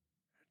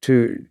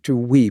to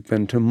weep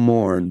and to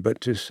mourn, but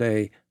to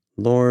say,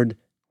 Lord,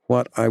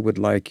 what I would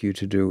like you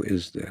to do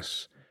is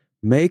this.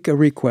 Make a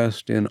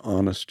request in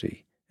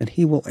honesty, and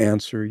he will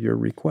answer your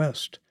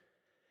request.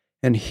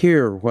 And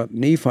here, what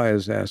Nephi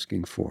is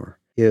asking for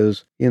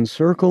is,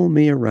 encircle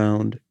me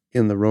around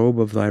in the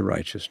robe of thy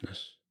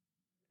righteousness.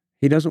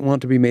 He doesn't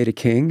want to be made a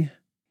king,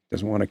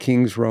 doesn't want a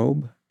king's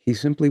robe. He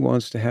simply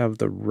wants to have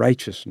the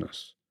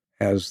righteousness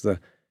as the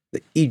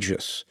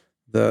aegis,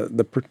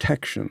 the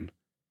protection.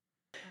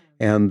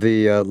 And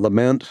the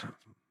lament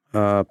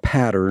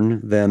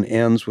pattern then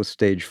ends with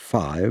stage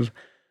 5,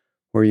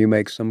 where you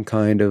make some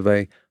kind of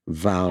a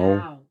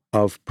vow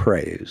of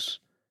praise.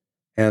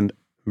 And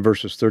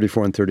verses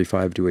 34 and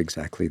 35 do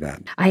exactly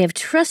that. I have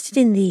trusted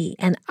in thee,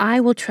 and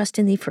I will trust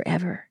in thee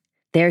forever.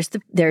 There's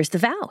the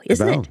vow,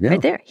 isn't it? Yeah.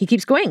 Right there. He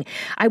keeps going.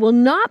 I will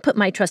not put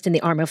my trust in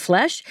the arm of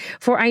flesh,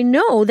 for I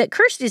know that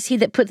cursed is he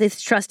that putteth his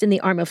trust in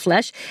the arm of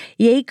flesh.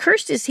 Yea,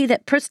 cursed is he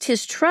that puts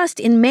his trust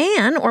in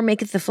man, or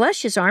maketh the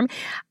flesh his arm.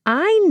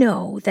 I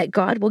know that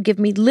God will give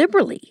me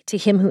liberally to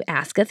him who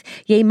asketh.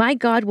 Yea, my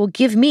God will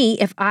give me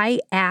if I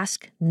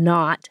ask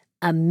not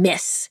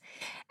amiss.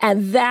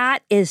 And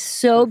that is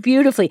so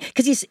beautifully,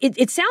 because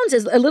it sounds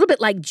a little bit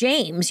like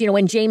James,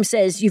 when James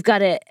says you've got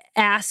to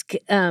ask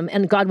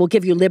and God will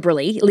give you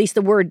liberally. At least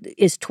the word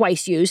is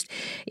twice used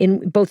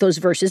in both those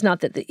verses, not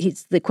that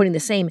he's quoting the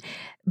same.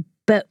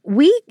 But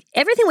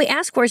everything we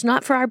ask for is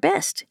not for our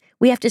best.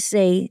 We have to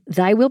say,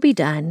 thy will be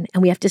done,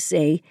 and we have to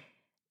say,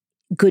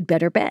 good,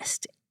 better,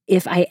 best.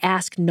 If I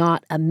ask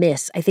not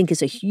amiss, I think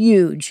is a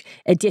huge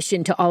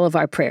addition to all of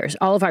our prayers,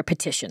 all of our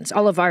petitions,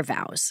 all of our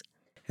vows.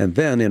 And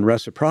then in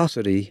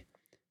reciprocity,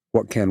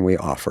 what can we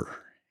offer?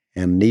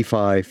 And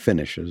Nephi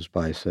finishes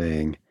by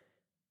saying,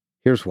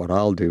 here's what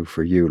I'll do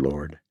for you,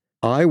 Lord.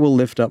 I will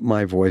lift up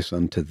my voice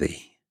unto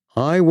thee.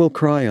 I will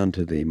cry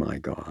unto thee, my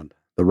God,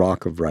 the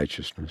rock of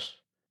righteousness.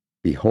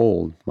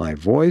 Behold, my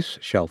voice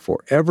shall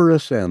forever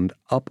ascend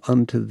up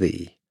unto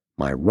thee,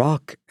 my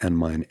rock and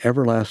mine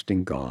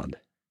everlasting God.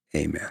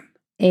 Amen.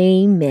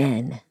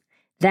 Amen.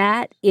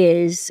 That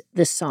is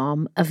the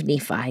Psalm of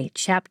Nephi,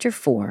 chapter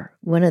 4,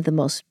 one of the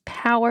most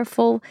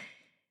powerful,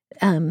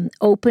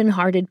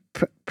 open-hearted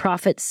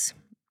prophets'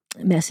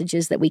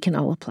 messages that we can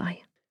all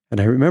apply. And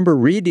I remember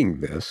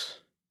reading this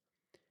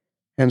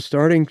and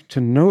starting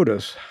to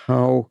notice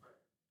how,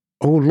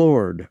 O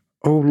Lord,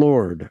 O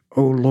Lord,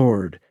 O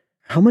Lord.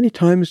 How many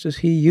times does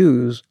he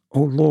use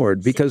O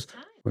Lord? Because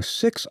with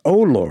 6 O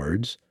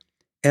Lords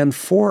and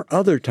 4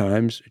 other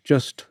times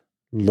just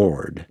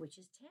Lord. Which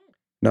is 10.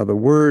 Now, the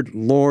word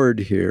Lord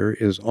here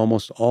is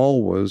almost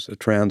always a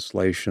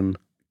translation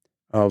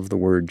of the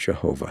word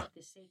Jehovah,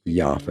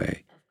 Yahweh.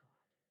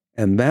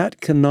 And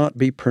that cannot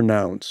be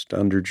pronounced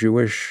under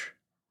Jewish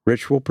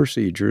ritual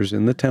procedures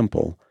in the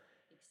temple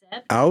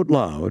out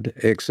loud,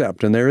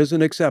 except, and there is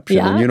an exception,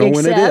 and you know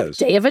when it is.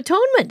 Day of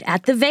Atonement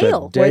at the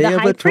veil, the where the Day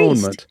of high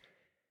Atonement. priest.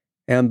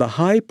 And the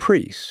high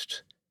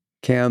priest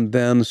can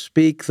then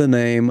speak the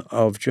name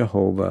of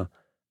Jehovah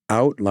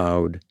out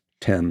loud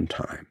 10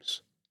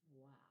 times.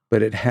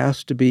 But it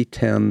has to be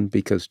 10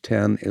 because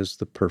 10 is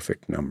the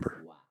perfect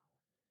number.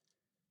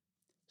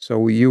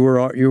 So you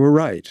were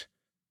right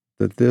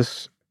that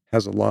this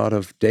has a lot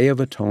of Day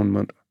of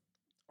Atonement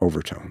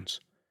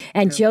overtones.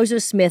 And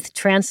Joseph Smith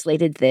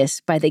translated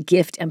this by the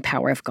gift and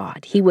power of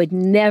God. He would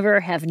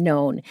never have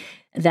known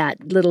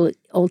that little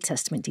Old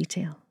Testament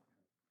detail.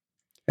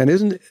 And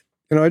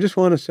I just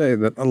want to say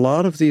that a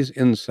lot of these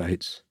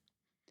insights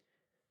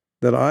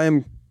that I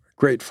am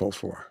grateful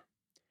for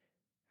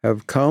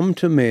have come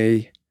to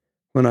me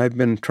when I've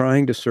been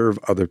trying to serve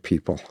other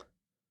people.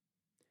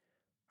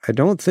 I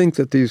don't think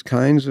that these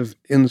kinds of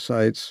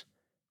insights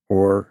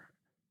or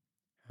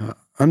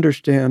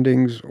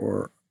understandings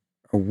or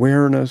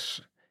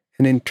awareness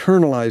and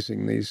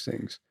internalizing these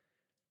things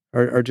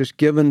are just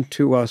given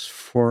to us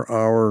for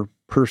our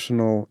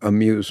personal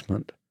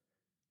amusement.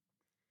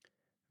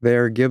 They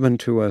are given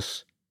to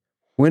us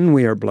when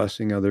we are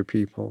blessing other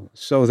people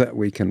so that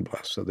we can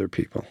bless other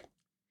people.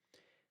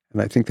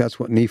 And I think that's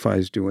what Nephi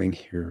is doing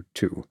here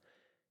too.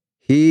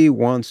 He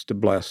wants to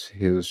bless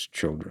his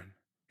children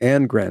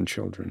and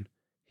grandchildren.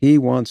 He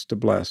wants to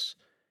bless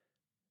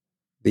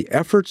the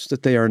efforts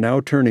that they are now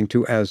turning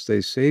to as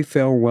they say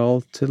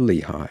farewell to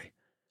Lehi.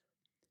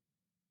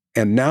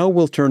 And now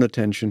we'll turn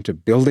attention to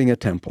building a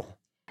temple.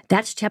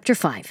 That's chapter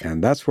 5.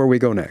 And that's where we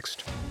go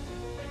next.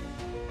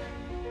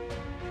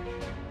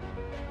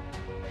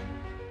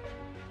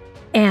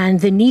 And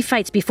the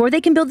Nephites, before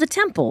they can build the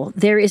temple,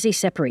 there is a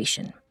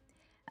separation.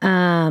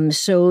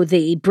 So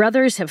the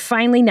brothers have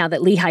finally, now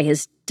that Lehi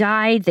has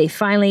died, they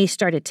finally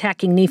start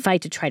attacking Nephi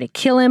to try to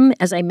kill him.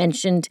 As I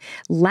mentioned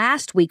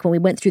last week when we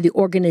went through the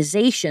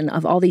organization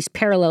of all these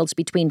parallels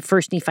between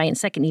 1st Nephi and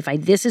 2nd Nephi,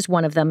 this is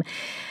one of them.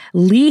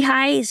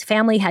 Lehi's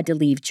family had to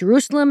leave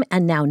Jerusalem,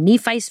 and now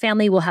Nephi's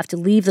family will have to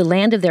leave the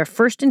land of their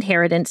first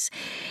inheritance.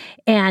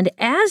 And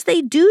as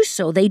they do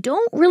so, they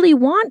don't really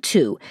want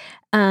to,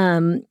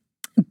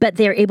 but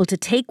they're able to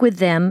take with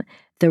them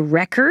the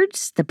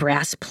records, the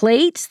brass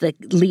plates, the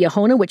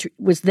liahona, which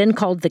was then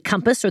called the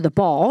compass or the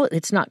ball.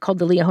 It's not called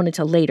the liahona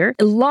until later.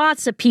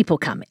 Lots of people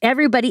come.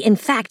 Everybody. In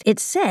fact, it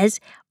says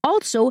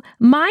also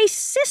my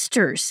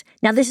sisters.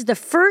 Now, this is the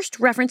first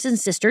reference in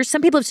sisters.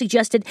 Some people have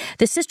suggested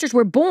the sisters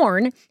were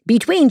born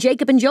between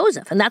Jacob and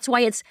Joseph, and that's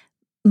why it's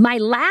my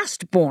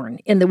last born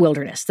in the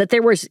wilderness, that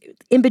there was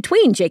in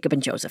between Jacob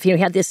and Joseph. You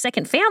had this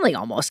second family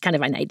almost, kind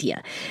of an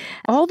idea.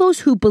 All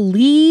those who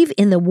believe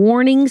in the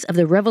warnings of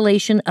the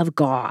revelation of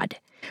God.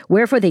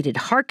 Wherefore they did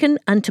hearken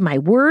unto my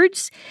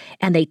words,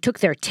 and they took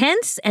their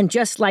tents, and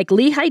just like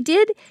Lehi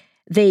did,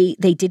 they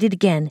did it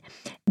again.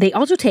 They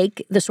also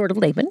take the sword of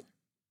Laban,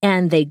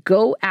 and they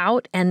go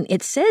out, and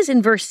it says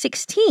in verse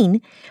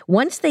 16,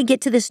 once they get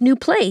to this new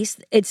place,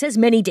 it says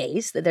many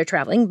days that they're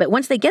traveling, but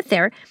once they get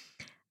there,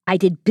 I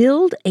did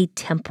build a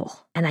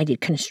temple, and I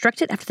did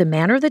construct it after the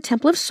manner of the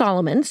temple of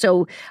Solomon.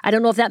 So I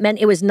don't know if that meant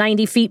it was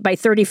 90 feet by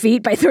 30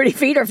 feet by 30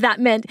 feet, or if that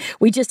meant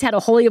we just had a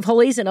holy of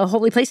holies and a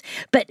holy place.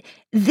 But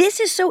this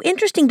is so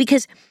interesting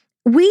because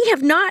we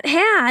have not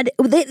had,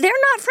 they're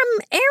not from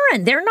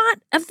Aaron. They're not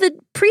of the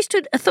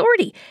priesthood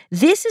authority.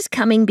 This is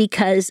coming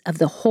because of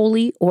the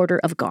holy order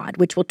of God,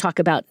 which we'll talk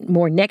about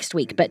more next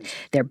week. But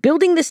they're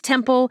building this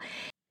temple.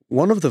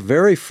 One of the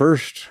very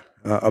first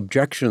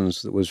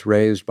objections that was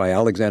raised by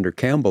Alexander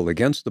Campbell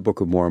against the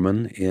Book of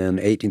Mormon in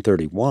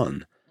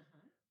 1831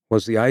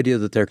 was the idea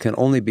that there can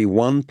only be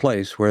one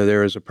place where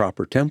there is a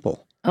proper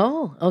temple.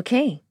 Oh,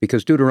 okay.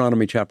 Because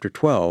Deuteronomy chapter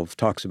 12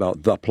 talks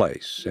about the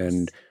place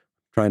and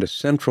trying to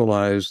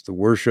centralize the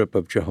worship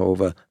of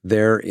Jehovah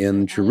there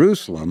in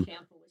Jerusalem.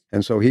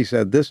 And so he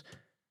said, there's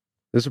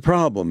a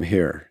problem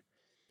here.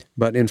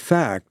 But in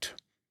fact,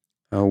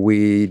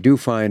 we do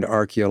find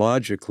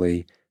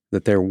archaeologically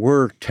that there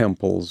were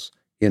temples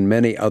in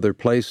many other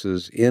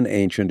places in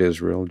ancient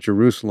Israel.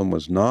 Jerusalem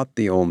was not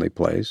the only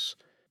place.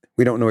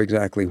 We don't know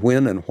exactly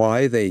when and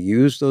why they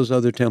used those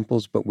other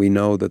temples, but we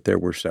know that there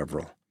were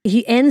several.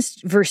 He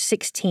ends verse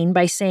 16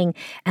 by saying,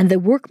 and the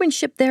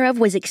workmanship thereof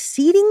was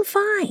exceeding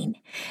fine.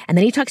 And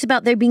then he talks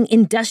about their being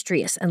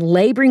industrious and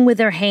laboring with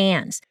their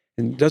hands.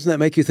 And doesn't that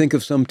make you think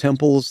of some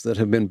temples that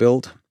have been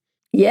built?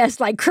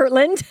 Yes, like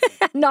Kirtland,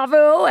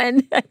 Nauvoo,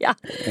 and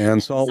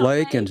and Salt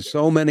Lake, and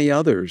so many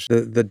others.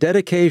 The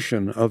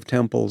dedication of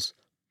temples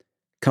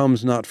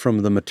comes not from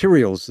the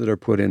materials that are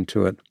put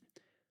into it,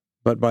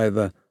 but by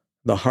the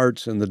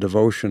hearts and the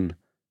devotion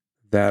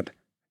that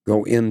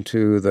go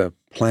into the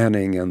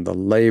planning and the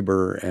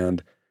labor,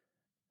 and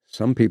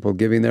some people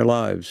giving their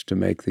lives to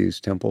make these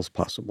temples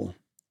possible.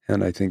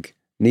 And I think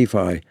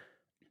Nephi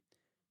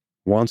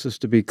wants us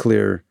to be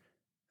clear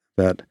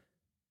that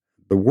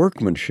the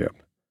workmanship,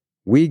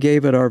 we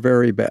gave it our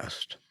very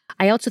best.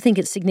 I also think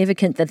it's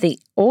significant that the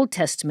Old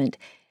Testament,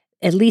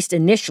 at least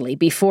initially,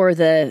 before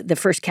the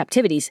first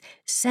captivities,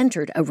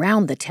 centered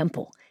around the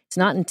temple. It's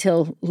not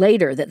until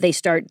later that they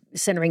start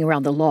centering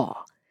around the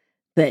law.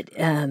 But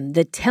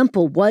the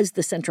temple was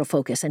the central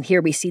focus, and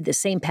here we see the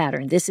same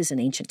pattern. This is an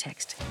ancient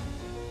text.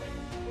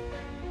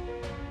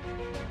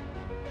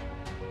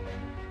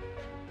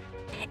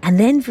 And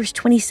then verse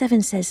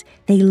 27 says,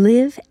 they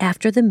live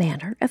after the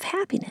manner of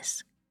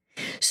happiness.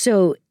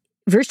 So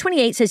verse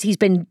 28 says he's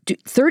been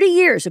 30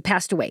 years have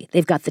passed away.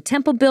 They've got the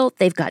temple built.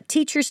 They've got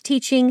teachers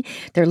teaching.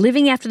 They're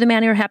living after the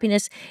manner of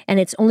happiness, and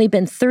it's only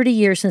been 30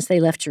 years since they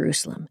left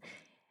Jerusalem.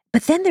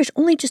 But then there's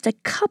only just a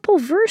couple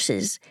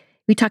verses.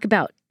 We talk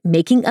about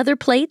making other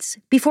plates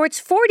before it's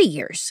 40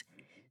 years.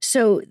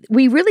 So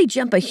we really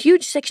jump a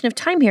huge section of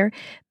time here.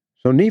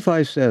 So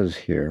Nephi says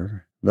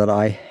here that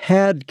I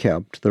had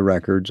kept the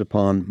records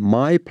upon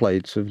my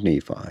plates of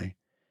Nephi,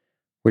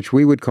 which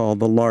we would call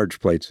the large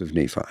plates of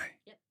Nephi.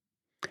 Yep.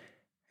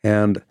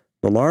 And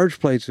the large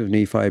plates of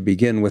Nephi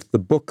begin with the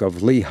book of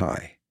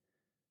Lehi.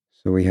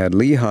 So we had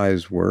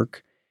Lehi's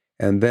work,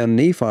 and then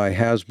Nephi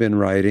has been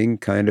writing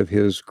kind of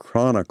his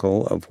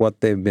chronicle of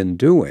what they've been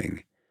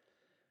doing.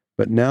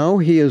 But now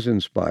he is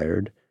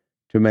inspired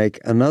to make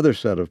another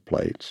set of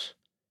plates,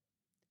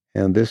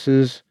 and this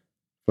is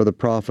for the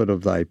profit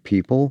of thy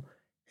people,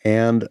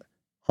 and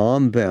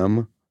on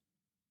them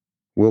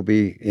will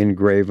be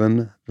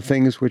engraven the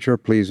things which are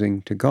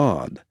pleasing to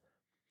God.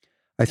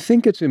 I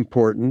think it's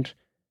important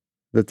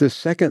that this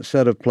second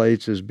set of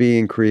plates is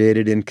being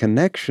created in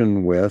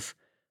connection with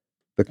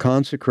the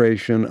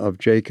consecration of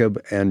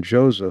Jacob and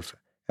Joseph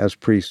as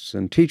priests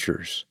and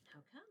teachers.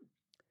 How come?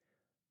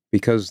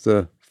 Because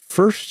the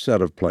first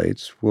set of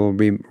plates will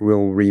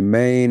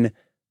remain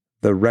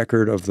the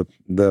record of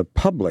the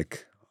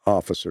public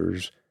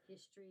officers,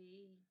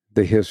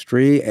 the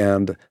history,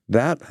 and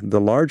that the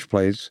large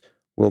plates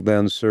will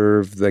then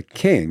serve the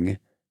king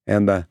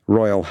and the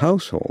royal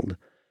household.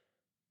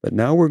 But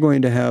now we're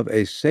going to have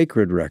a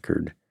sacred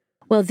record.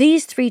 Well,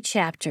 these 3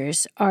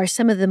 chapters are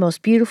some of the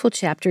most beautiful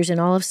chapters in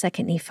all of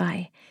 2nd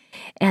Nephi,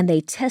 and they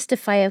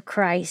testify of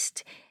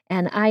Christ.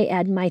 And I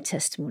add my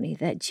testimony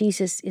that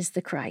Jesus is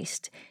the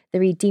Christ, the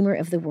Redeemer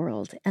of the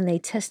world. And they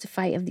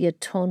testify of the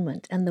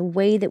atonement and the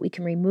way that we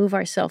can remove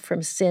ourselves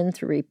from sin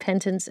through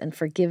repentance and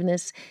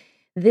forgiveness.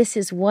 This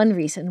is one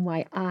reason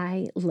why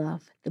I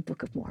love the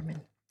Book of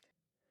Mormon.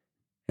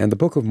 And the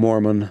Book of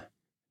Mormon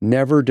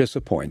never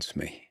disappoints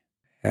me.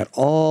 At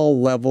all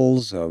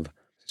levels of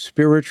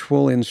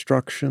spiritual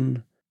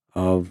instruction,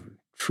 of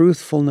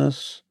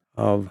truthfulness,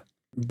 of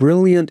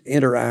brilliant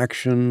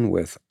interaction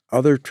with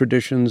other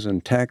traditions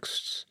and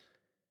texts,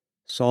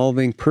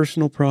 solving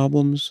personal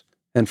problems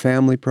and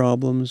family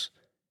problems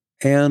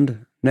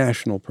and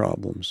national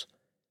problems.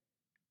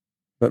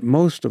 But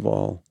most of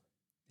all,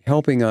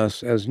 helping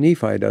us, as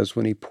Nephi does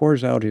when he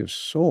pours out his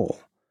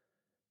soul,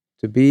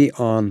 to be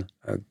on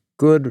a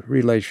good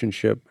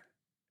relationship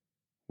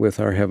with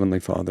our Heavenly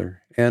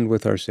Father and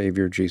with our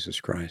Savior, Jesus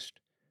Christ.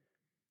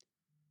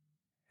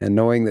 And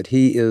knowing that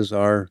He is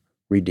our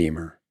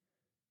Redeemer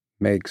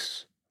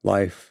makes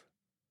life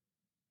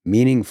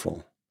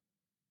meaningful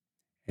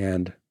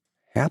and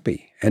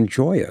happy and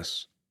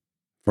joyous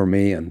for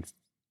me, and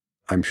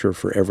I'm sure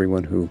for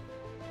everyone who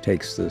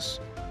takes this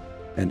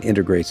and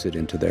integrates it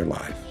into their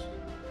lives.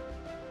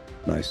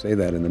 And I say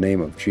that in the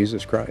name of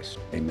Jesus Christ.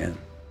 Amen.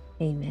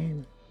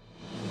 Amen.